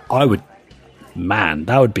 Man,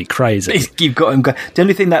 that would be crazy. You've got him. The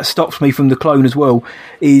only thing that stops me from the clone as well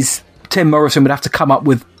is Tim Morrison would have to come up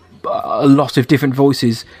with a lot of different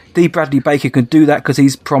voices. D. Bradley Baker can do that because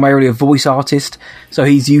he's primarily a voice artist, so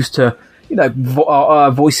he's used to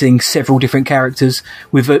voicing several different characters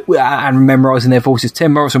and memorising their voices.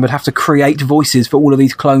 Tim Morrison would have to create voices for all of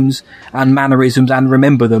these clones and mannerisms and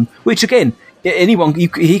remember them, which again, anyone,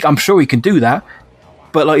 I'm sure he can do that,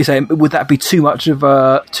 but like you say, would that be too much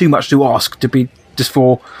to ask to be just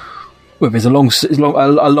for, well, if there's a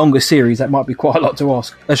longer series, that might be quite a lot to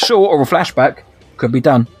ask. A short or a flashback could be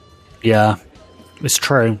done. Yeah, it's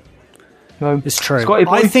true. It's true. Scotty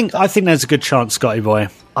boy? I think there's a good chance, Scotty boy.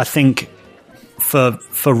 I think for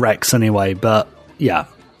Rex anyway, but yeah,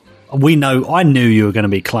 I knew you were going to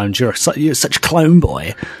be cloned. You're such a clone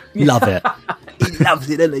boy. Love it. He loves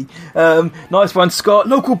it, doesn't he? Nice one, Scott.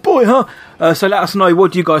 Local boy, huh? So let us know,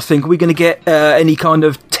 what do you guys think? Are we going to get any kind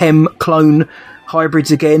of Tem clone hybrids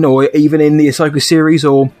again, or even in the Ahsoka series,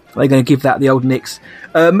 or are they going to give that the old nicks?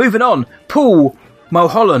 Moving on, Paul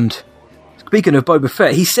Mulholland, speaking of Boba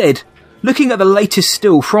Fett, he said, looking at the latest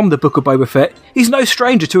still from the Book of Boba Fett, he's no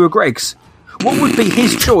stranger to a Greggs. What would be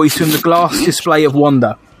his choice from the glass display of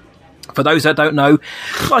wonder? For those that don't know,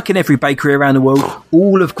 like in every bakery around the world,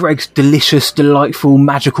 all of Greggs' delicious, delightful,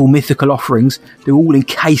 magical, mythical offerings, they're all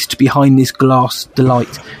encased behind this glass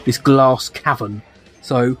delight, this glass cavern.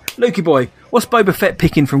 So, Lukey boy, what's Boba Fett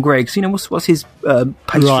picking from Greggs? What's his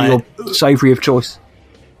pastry or savoury of choice?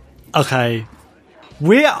 Okay.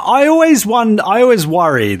 I always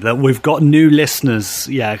worry that we've got new listeners,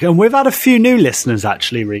 and we've had a few new listeners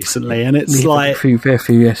actually recently, and it's like very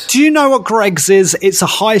few, yes. Do you know what Greggs is? It's a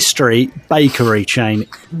high street bakery chain,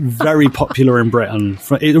 very popular in Britain,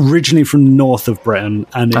 originally from the north of Britain,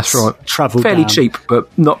 and that's right. Travelled fairly down. cheap, but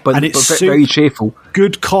very cheerful.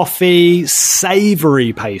 Good coffee,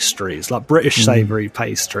 savoury pastries, like British savoury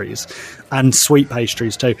pastries, and sweet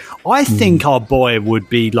pastries too. I think our boy would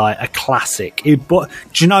be like a classic. But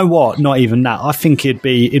do you know what? Not even that. I think he'd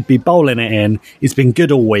be bowling it in. He's been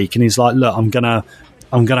good all week, and he's like, look, I'm gonna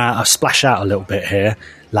splash out a little bit here,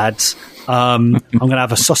 lads. I'm gonna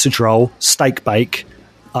have a sausage roll, steak bake,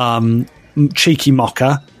 cheeky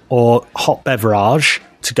mocha, or hot beverage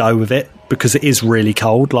to go with it, because it is really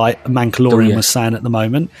cold, like Mandalorian was saying at the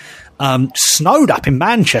moment. Snowed up in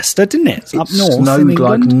Manchester, didn't it? Up north, snowed in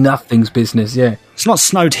England. like nothing's business. Yeah, it's not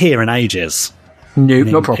snowed here in ages. No,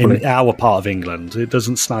 not properly. In our part of England, it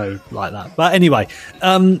doesn't snow like that. But anyway,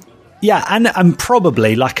 and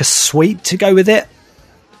probably like a sweet to go with it,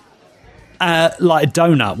 like a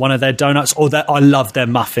donut, one of their donuts, or I love their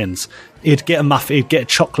muffins. He'd get a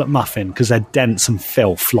chocolate muffin because they're dense and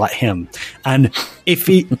filth like him. And if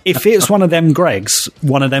it's one of them Greggs,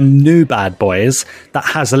 one of them new bad boys that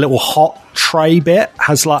has a little hot tray bit,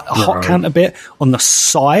 has like a hot counter bit on the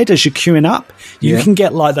side as you're queuing up, you can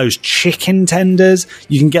get like those chicken tenders,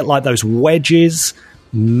 you can get like those wedges,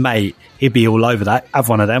 mate. He'd be all over that. Have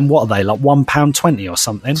one of them. What are they, like £1.20 or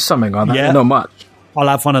something? Something like that. Yeah, not much. I'll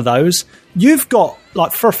have one of those. You've got,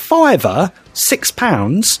 like, for a £5,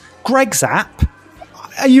 £6, Greggs app.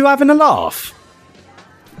 Are you having a laugh?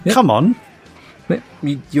 Yep. Come on. And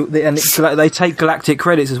they take Galactic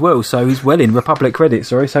credits as well, so he's well in. Republic credits,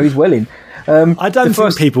 so he's well in. I don't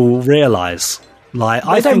think people realise. Like,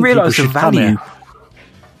 I don't realise the value.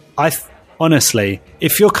 Honestly,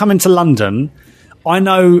 if you're coming to London, I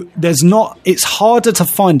know it's harder to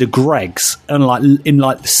find a Greggs in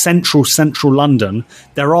central London.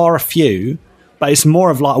 There are a few, but it's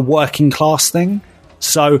more of like a working class thing.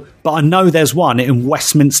 So, but I know there's one in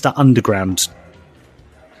Westminster Underground.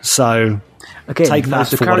 So, again, take that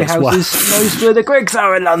for what it's worth. Knows where the Greggs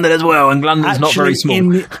are in London as well, and London's not very small.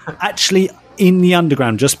 In the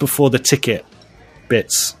Underground, just before the ticket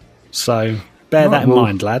bits. So, bear that in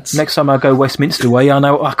mind, lads. Next time I go Westminster way, I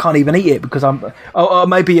know I can't even eat it because I'm.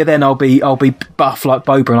 Maybe then I'll be buff like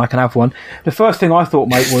Boba and I can have one. The first thing I thought,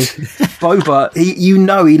 mate, was Boba. He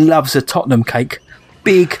loves a Tottenham cake,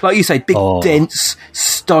 big, like you say, big, dense,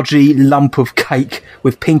 stodgy lump of cake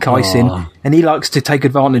with pink icing, and he likes to take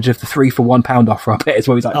advantage of the 3 for £1 offer. I bet as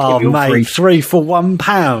well. He's like, give me all mate, £3 for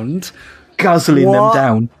 £1, guzzling them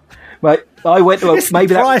down. Right, I went. Well,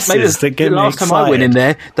 maybe the last time I went in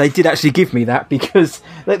there, they did actually give me that because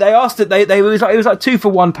they asked it. It was like 2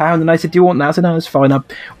 for £1, and they said, "Do you want that?" I said, "No, it's fine." I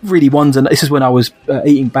really wanted. This is when I was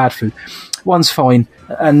eating bad food. One's fine,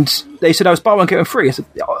 and they said I was buy one get one free. I said,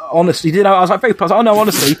 honestly, I was like very plus. Oh no,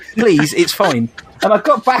 honestly, please, it's fine. And I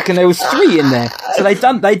got back, and there was 3 in there. So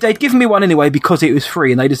they'd given me one anyway because it was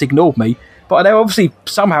free, and they just ignored me. But they obviously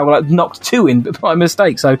somehow knocked 2 in by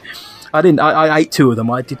mistake. So. I didn't. I ate 2 of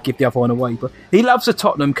them. I did give the other one away. But he loves a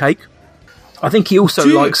Tottenham cake. I think he also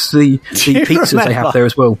likes the pizzas they have there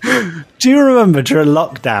as well. Do you remember during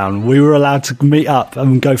lockdown we were allowed to meet up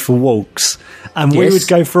and go for walks? And we would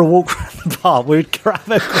go for a walk around the park. We would grab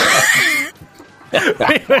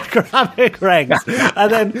a Greggs.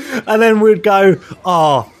 and then we'd go,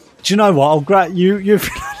 do you know what? I'll grab you.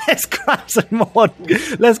 Let's grab some more.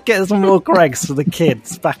 Let's get some more Greggs for the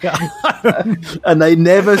kids back at home. And they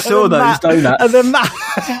never saw those donuts. And then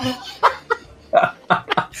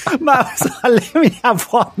Matt was like, let me have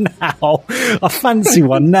one now. I fancy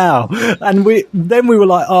one now. And we were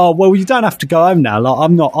like, oh, well, you don't have to go home now. Like,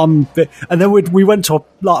 and then we went to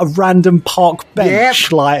a random park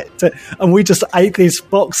bench, and we just ate this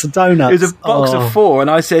box of donuts. It was a box of 4, and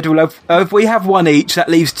I said, well, if we have 1 each, that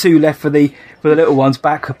leaves 2 left for the little ones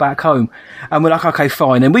back home. And we're like, okay,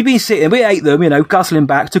 fine. And we'd been sitting, we ate them, guzzling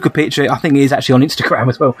back, took a picture. I think it is actually on Instagram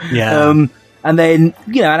as well. Yeah. And then,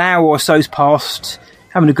 an hour or so's passed,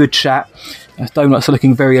 having a good chat. Donuts are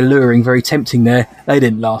looking very alluring, very tempting there. They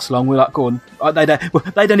didn't last long. We're like, go on. They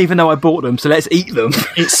don't even know I bought them, so let's eat them.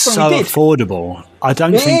 It's so affordable. I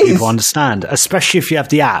don't think people understand, especially if you have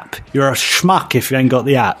the app. You're a schmuck if you ain't got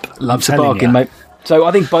the app. Loves a bargain, mate. So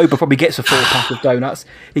I think Boba probably gets a 4-pack of donuts.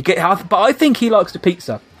 But I think he likes the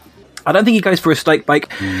pizza. I don't think he goes for a steak bake.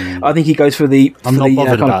 I think he goes for the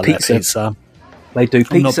pizza. They do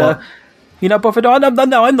pizza. You're not bothered?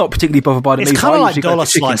 No, I'm not particularly bothered by the meat. It's kind of like dollar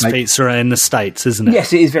slice pizza in the States, isn't it?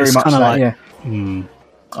 Yes, it is very much that, yeah.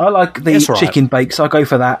 I like the chicken bakes. I go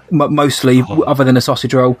for that mostly, other than a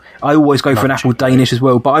sausage roll. I always go for an apple Danish as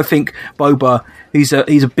well. But I think Boba, he's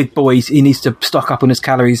a big boy. He needs to stock up on his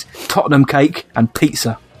calories. Tottenham cake and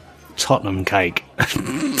pizza. Tottenham cake.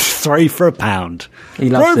 3 for a pound. He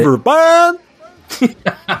loves 3 for a pound.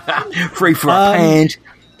 3 for a pound.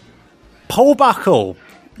 Paul Buckle.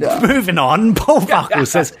 Moving on, Paul Buckle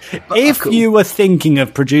says, if you were thinking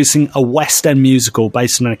of producing a West End musical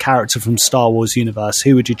based on a character from Star Wars universe,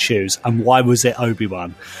 who would you choose, and why was it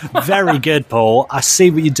Obi-Wan? Very good, Paul. I see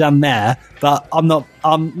what you've done there, but I'm not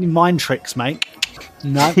mind tricks, mate.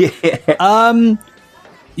 No. Yeah.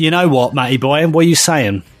 You know what, Matty boy? What are you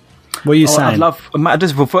saying? What are you saying? I'd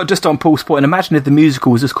love, just on Paul's point, imagine if the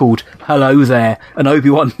musical was just called Hello There, an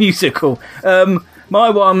Obi-Wan musical. My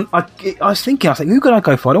one, I was thinking, who could I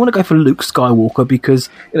go for? I don't want to go for Luke Skywalker because,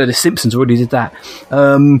 the Simpsons already did that.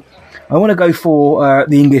 I want to go for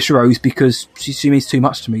the English Rose because she means too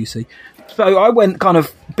much to me, you see. So I went kind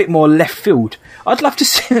of a bit more left field. I'd love to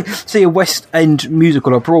see a West End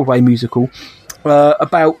musical or Broadway musical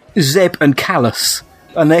about Zeb and Callus.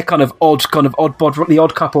 And their kind of odd the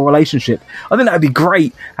odd couple relationship. I think that would be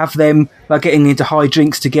great. Have them getting into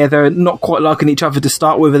hijinks together, not quite liking each other to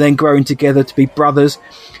start with, and then growing together to be brothers,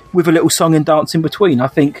 with a little song and dance in between. I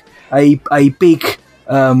think a big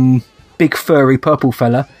furry purple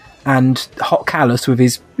fella and Hot Callus with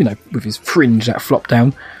his fringe that flop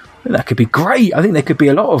down. That could be great. I think there could be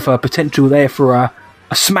a lot of potential there for a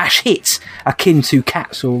smash hit akin to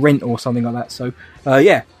Cats or Rent or something like that. So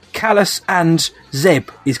yeah. Callus and Zeb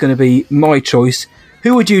is going to be my choice.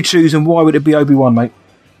 Who would you choose and why would it be Obi-Wan, mate?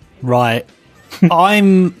 Right.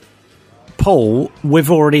 I'm Paul.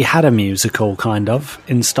 We've already had a musical, kind of,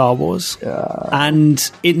 in Star Wars.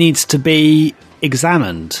 And it needs to be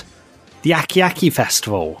examined. The Aki Aki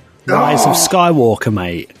Festival. Rise of Skywalker,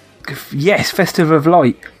 mate. Yes, Festival of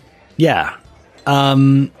Light. Yeah.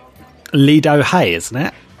 Lido Hay, isn't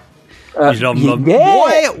it?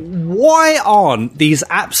 Yeah. Why aren't these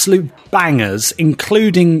absolute bangers,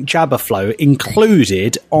 including Jabba Flow,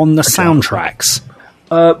 included on the soundtracks?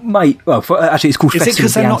 Mate, well, actually, it's called. Is it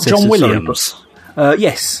because they're not John Williams?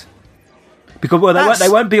 Yes, because they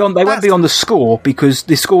won't be on the score because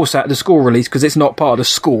the score release because it's not part of the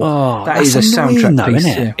score. Oh, that is a soundtrack piece,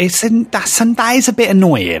 isn't it? Yeah. That is a bit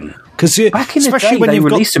annoying. Because back in the day, when they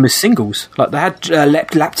released them as singles, like they had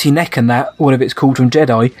Lapti Neck and that, whatever it's called from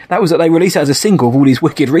Jedi. That was that they released it as a single of all these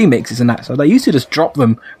wicked remixes and that. So they used to just drop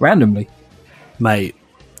them randomly. Mate,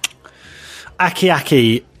 Aki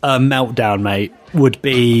Aki Meltdown, mate, would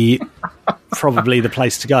be probably the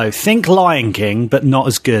place to go. Think Lion King, but not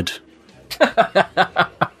as good.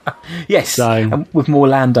 Yes, and with more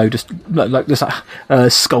Lando just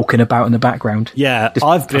skulking about in the background. Yeah, just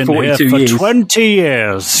I've been here for 20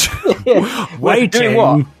 years. Waiting. Doing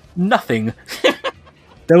what? Nothing.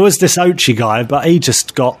 There was this Ochi guy, but he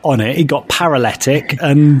just got on it. He got paralytic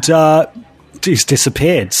and he's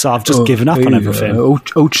disappeared. So I've just given up on everything.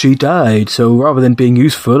 Ochi died, so rather than being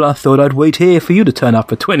useful, I thought I'd wait here for you to turn up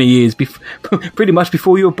for 20 years, pretty much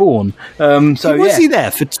before you were born. Was he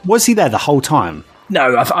there? Was he there the whole time?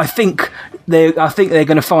 No, I think they're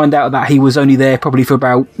going to find out that he was only there probably for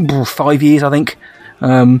about 5 years. I think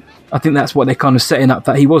that's what they're kind of setting up.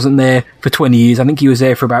 That he wasn't there for 20 years. I think he was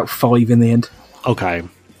there for about 5 in the end. Okay,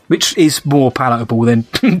 which is more palatable than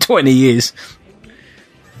 20 years.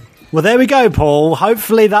 Well, there we go, Paul.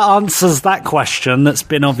 Hopefully that answers that question that's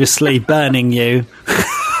been obviously burning you.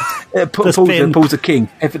 Paul's a king.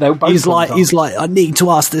 He's like, I need to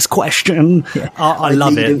ask this question. Yeah. I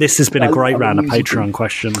love it. This has been a great round of Patreon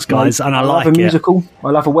questions, guys, and I like it. I love a musical.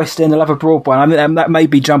 I love a West End. I love a Broadway. I mean, that may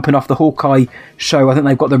be jumping off the Hawkeye show. I think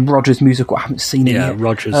they've got the Rogers musical. I haven't seen it yet. Yeah,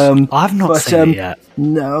 Rogers. I've not seen it yet.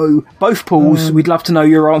 No. Both Pauls, we'd love to know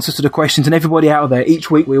your answers to the questions, and everybody out there, each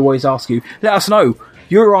week we always ask you, let us know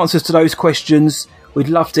your answers to those questions. We'd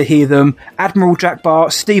love to hear them. Admiral Jack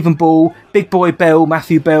Bart, Stephen Ball, Big Boy Bell,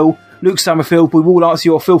 Matthew Bell, Luke Summerfield. We will answer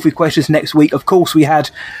your filthy questions next week. Of course, we had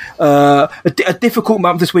a difficult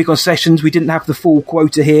month this week on sessions. We didn't have the full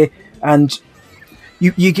quota here. And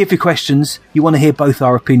you give your questions. You want to hear both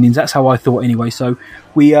our opinions. That's how I thought anyway. So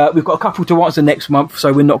we've got a couple to answer next month.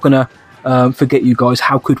 So we're not going to forget you guys.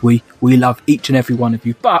 How could we? We love each and every one of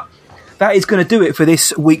you. But that is going to do it for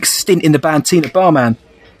this week's stint in the Bantina Barman.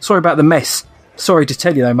 Sorry about the mess. Sorry to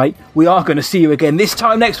tell you though, mate. We are going to see you again this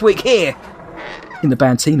time next week here in the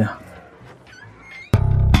Bantina.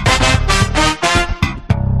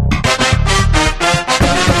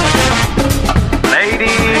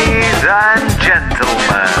 Ladies and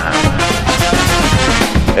gentlemen,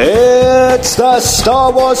 it's the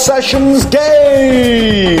Star Wars Sessions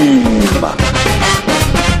game.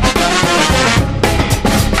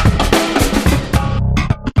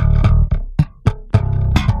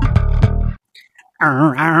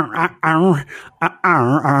 That's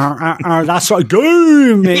right.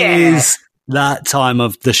 Goom is that time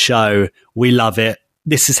of the show. We love it.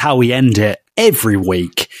 This is how we end it every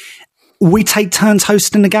week. We take turns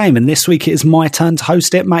hosting the game, and this week it is my turn to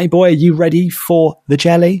host it. Matey boy, are you ready for the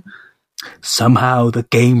jelly? Somehow the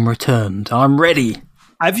game returned. I'm ready.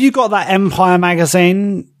 Have you got that Empire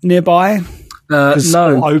magazine nearby?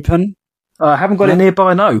 No. Open? I haven't got it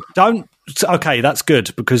nearby, no. Don't. Okay, that's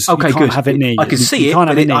good, because you can't have it near you. I can see it, but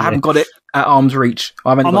I haven't got it at arm's reach.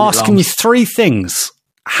 I'm asking you three things.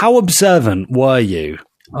 How observant were you?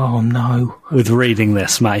 Oh, no. With reading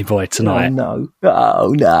this, Matty boy, tonight? Oh,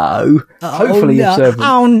 no. Hopefully observant.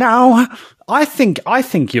 Oh, no. I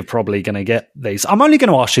think you're probably going to get these. I'm only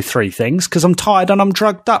going to ask you three things because I'm tired and I'm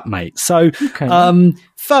drugged up, mate. So,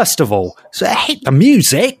 first of all, hit the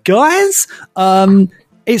music, guys.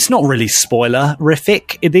 It's not really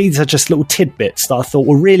spoiler-rific. These are just little tidbits that I thought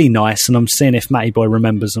were really nice, and I'm seeing if Matty boy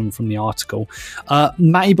remembers them from the article.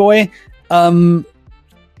 Matty boy,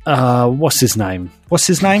 what's his name?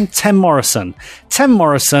 Tim Morrison. Tim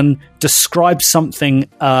Morrison describes something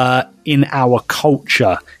in our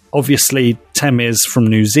culture. Obviously, Tim is from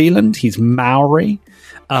New Zealand. He's Maori,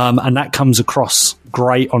 and that comes across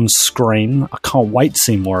great on screen. I can't wait to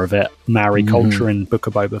see more of it. Maori culture in Book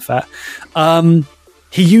of Boba Fett.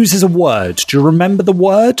 He uses a word. Do you remember the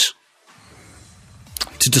word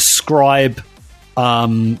to describe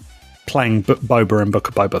playing Boba in Book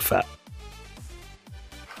of Boba Fett?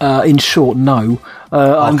 In short, no.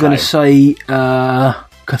 I'm going to say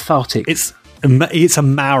cathartic. It's a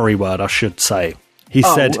Maori word, I should say. He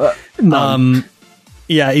said, no.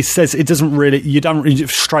 He says it doesn't really. You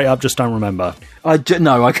straight up just don't remember. I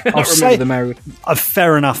cannot remember the Maori.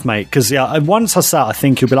 Fair enough, mate. Because once I say it, I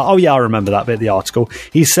think you'll be like, oh yeah, I remember that bit of the article.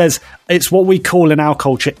 He says it's what we call in our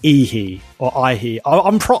culture ihi or ihi.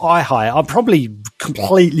 I'm probably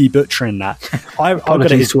completely butchering that. I've got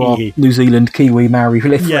to his ihi. New Zealand, Kiwi, Maori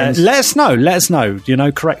friends. Yeah, let us know.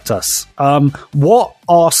 Correct us. What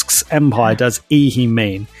asks Empire does ihi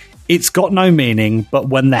mean? It's got no meaning, but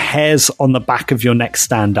when the hairs on the back of your neck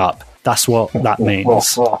stand up, that's what that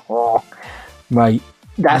means. Mate,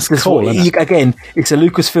 that's cool. Again, it's a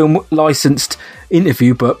Lucasfilm licensed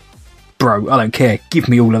interview, but bro, I don't care. Give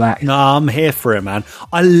me all of that. No, I'm here for it, man.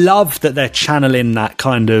 I love that they're channeling that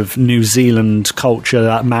kind of New Zealand culture,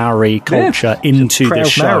 that Maori culture into the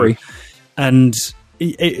show. Maori. And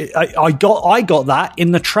I got that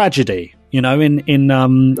in the tragedy, in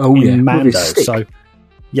Mando. So.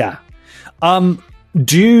 Yeah.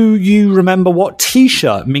 Do you remember what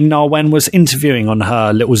T-shirt Ming-Na Wen was interviewing on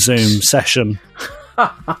her little Zoom session?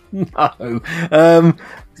 No.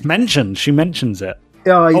 She mentions it.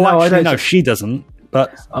 No, she doesn't,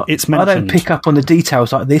 but it's mentioned. I don't pick up on the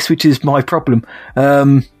details like this, which is my problem.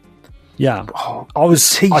 Yeah.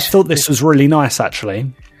 I thought this was really nice, actually.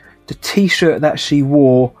 The T-shirt that she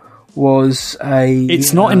wore was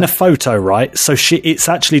it's not in the photo, right? So it's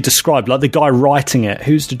actually described, like the guy writing it.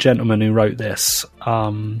 Who's the gentleman who wrote this?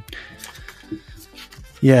 I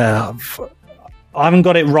haven't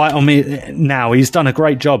got it right on me now. He's done a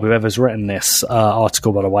great job, whoever's written this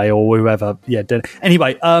article, by the way, or whoever did.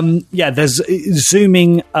 Anyway, there's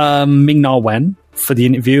zooming Ming-Na Wen for the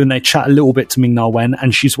interview, and they chat a little bit to Ming-Na Wen,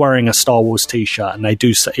 and she's wearing a Star Wars t-shirt, and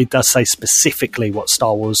it does say specifically what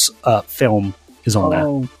Star Wars film is on there.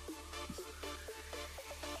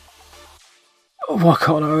 I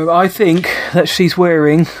can't remember. I think that she's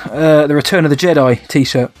wearing the Return of the Jedi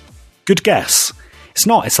t-shirt. Good guess. It's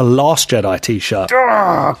not. It's a Last Jedi t-shirt.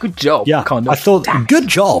 Good job. Yeah, kind of. I thought, good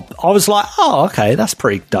job. I was like, oh, okay, that's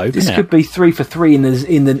pretty dope. This could be 3 for 3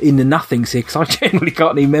 in the nothings here, because I genuinely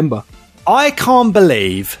can't even remember. I can't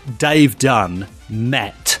believe Dave Dunn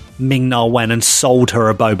met Ming-Na Wen and sold her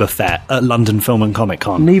a Boba Fett at London Film and Comic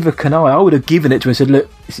Con. Neither can I. I would have given it to her and said,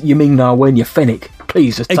 look, you're Ming-Na Wen, you're Fennec.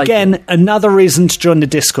 Please just take Again, another reason to join the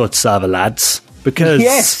Discord server, lads.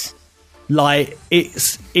 Because,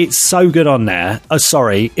 it's so good on there. Oh,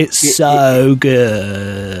 sorry. It's so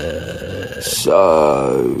good.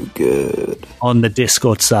 So good. On the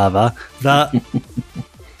Discord server that...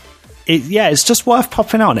 it's just worth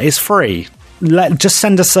popping on. It's free. Just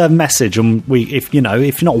send us a message, and if you're not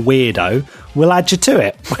weirdo, we'll add you to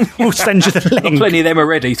it. We'll send you the link. Plenty of them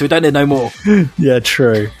already, so we don't need no more. Yeah,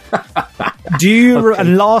 true. Do you?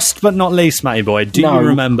 And last but not least, Matty boy, do you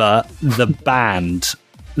remember the band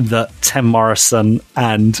that Tim Morrison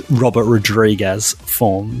and Robert Rodriguez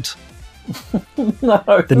formed?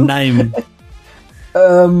 No. The name.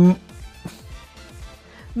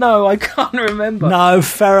 No, I can't remember. No,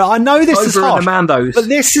 fair. I know this is hard. But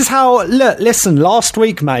this is how. Look, listen. Last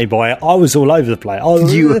week, Mayboy, I was all over the place.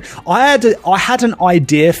 I had an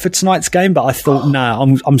idea for tonight's game, but I thought,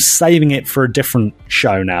 no, I'm saving it for a different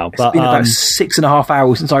show now. But it's been about 6.5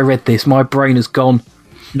 hours since I read this. My brain has gone.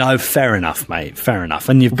 No, fair enough, mate. Fair enough.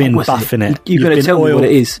 And you've been buffing it. You're going to tell me what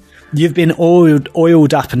it is. You've been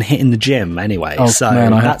oiled up and hitting the gym anyway, so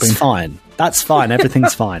man, that's fine. That's fine.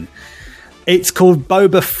 Everything's fine. It's called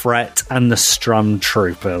Boba Fett and the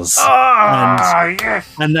Stormtroopers.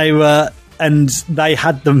 Yes. And they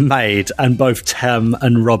had them made, and both Tem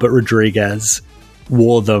and Robert Rodriguez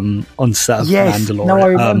wore them on set of Mandalorian. No, I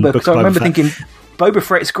remember, because I remember thinking, Boba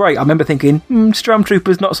Fett's great. I remember thinking,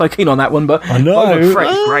 Stormtroopers not so keen on that one, but I know. Boba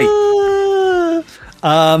Fett's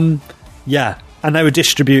great. Yeah. And they were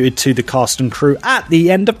distributed to the cast and crew at the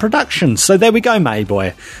end of production. So there we go,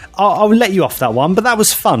 Mayboy. I'll let you off that one, but that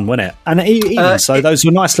was fun, wasn't it? And those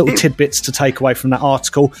were nice little tidbits to take away from that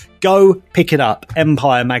article. Go pick it up.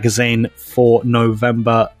 Empire magazine for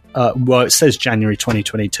November. Well, it says January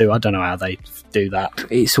 2022. I don't know how they do that.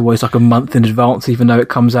 It's always like a month in advance, even though it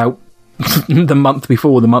comes out the month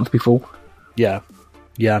before. Yeah.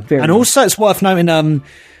 And also, it's worth noting...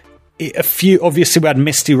 obviously we had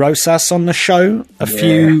Misty Rosas on the show a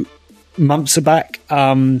few months back,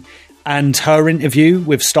 and her interview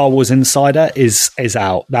with Star Wars Insider is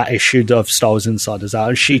out. That issue of Star Wars Insider is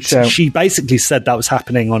out. She basically said that was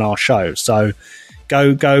happening on our show, so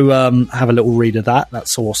go have a little read of that.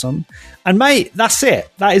 That's awesome. And mate, that's it.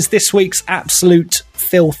 That is this week's Absolute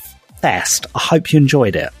Filth Fest. I hope you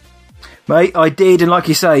enjoyed it. Mate, I did, and like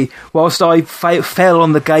you say, whilst I fell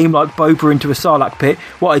on the game like Boba into a Sarlacc pit,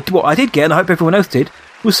 what I did get, and I hope everyone else did,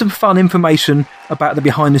 was some fun information about the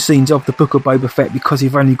behind the scenes of the Book of Boba Fett, because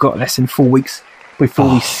you've only got less than 4 weeks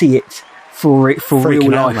before we see it for real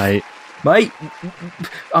life. Mate,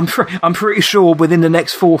 I'm pretty sure within the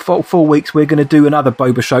next four weeks we're going to do another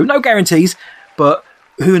Boba show. No guarantees, but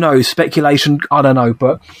who knows? Speculation, I don't know.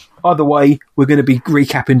 But either way, we're going to be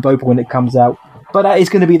recapping Boba when it comes out. But that is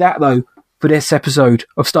going to be that, though, for this episode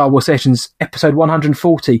of Star Wars Sessions, episode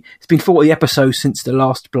 140. It's been 40 episodes since the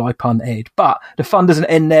last Bly Pun aired. But the fun doesn't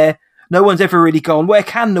end there. No one's ever really gone. Where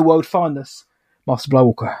can the world find us? Master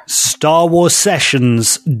Blywalker.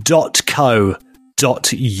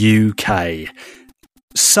 StarWarsSessions.co.uk.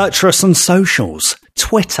 Search for us on socials.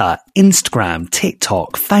 Twitter, Instagram,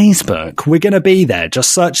 TikTok, Facebook. We're going to be there.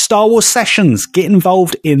 Just search Star Wars Sessions. Get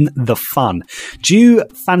involved in the fun. Do you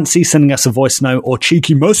fancy sending us a voice note or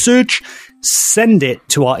cheeky message? Send it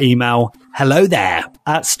to our email, hello there,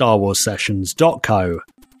 at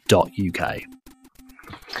starwarsessions.co.uk.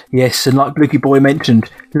 Yes, and like Blukey Boy mentioned,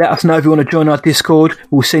 let us know if you want to join our Discord.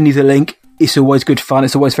 We'll send you the link. It's always good fun,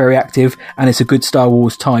 it's always very active, and it's a good Star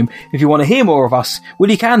Wars time. If you want to hear more of us, well,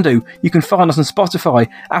 you can do. You can find us on Spotify,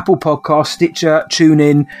 Apple Podcasts, Stitcher,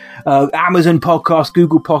 TuneIn, Amazon Podcast,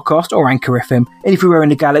 Google Podcast, or Anchor FM. Anywhere in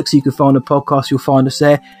the galaxy you can find a podcast, you'll find us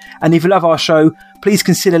there. And if you love our show, please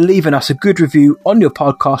consider leaving us a good review on your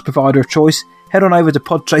podcast provider of choice. Head on over to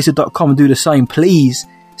podchaser.com and do the same, please.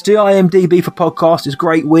 It's the IMDb for podcast. It's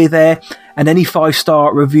great, we're there. And any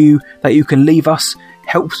 5-star review that you can leave us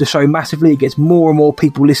helps the show massively. It gets more and more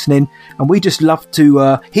people listening, and we just love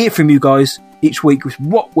to hear from you guys each week with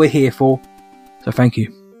what we're here for. So thank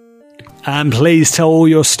you. And please tell all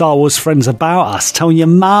your Star Wars friends about us. Tell your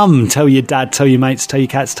mum, tell your dad, tell your mates, tell your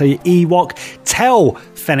cats, tell your Ewok, tell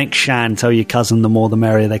Fennec Shan, tell your cousin. The more the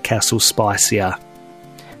merrier, their castle spicier.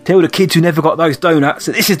 Tell the kids who never got those donuts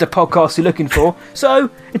that this is the podcast you're looking for. So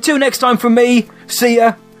until next time, from me, see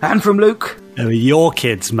ya, and from Luke. They were your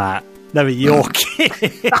kids, Matt. They were your kids.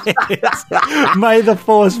 May the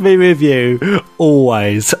Force be with you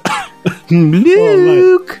always.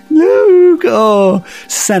 Luke. Oh,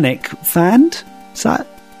 Scenic fan. Does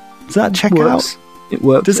that check out? It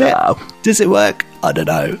works. Does it? Does it work? I don't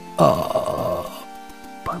know. Oh,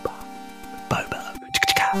 Boba.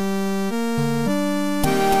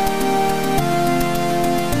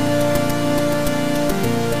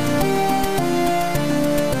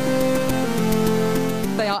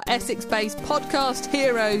 Essex-based podcast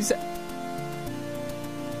heroes.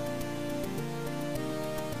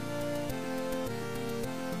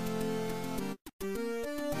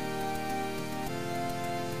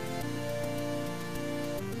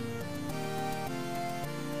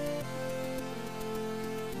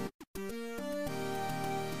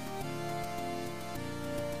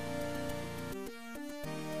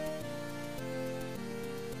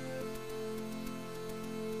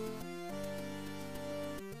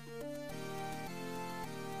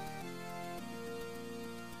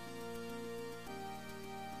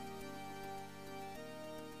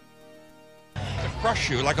 crush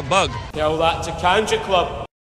you like a bug. Tell that to Kanja Club.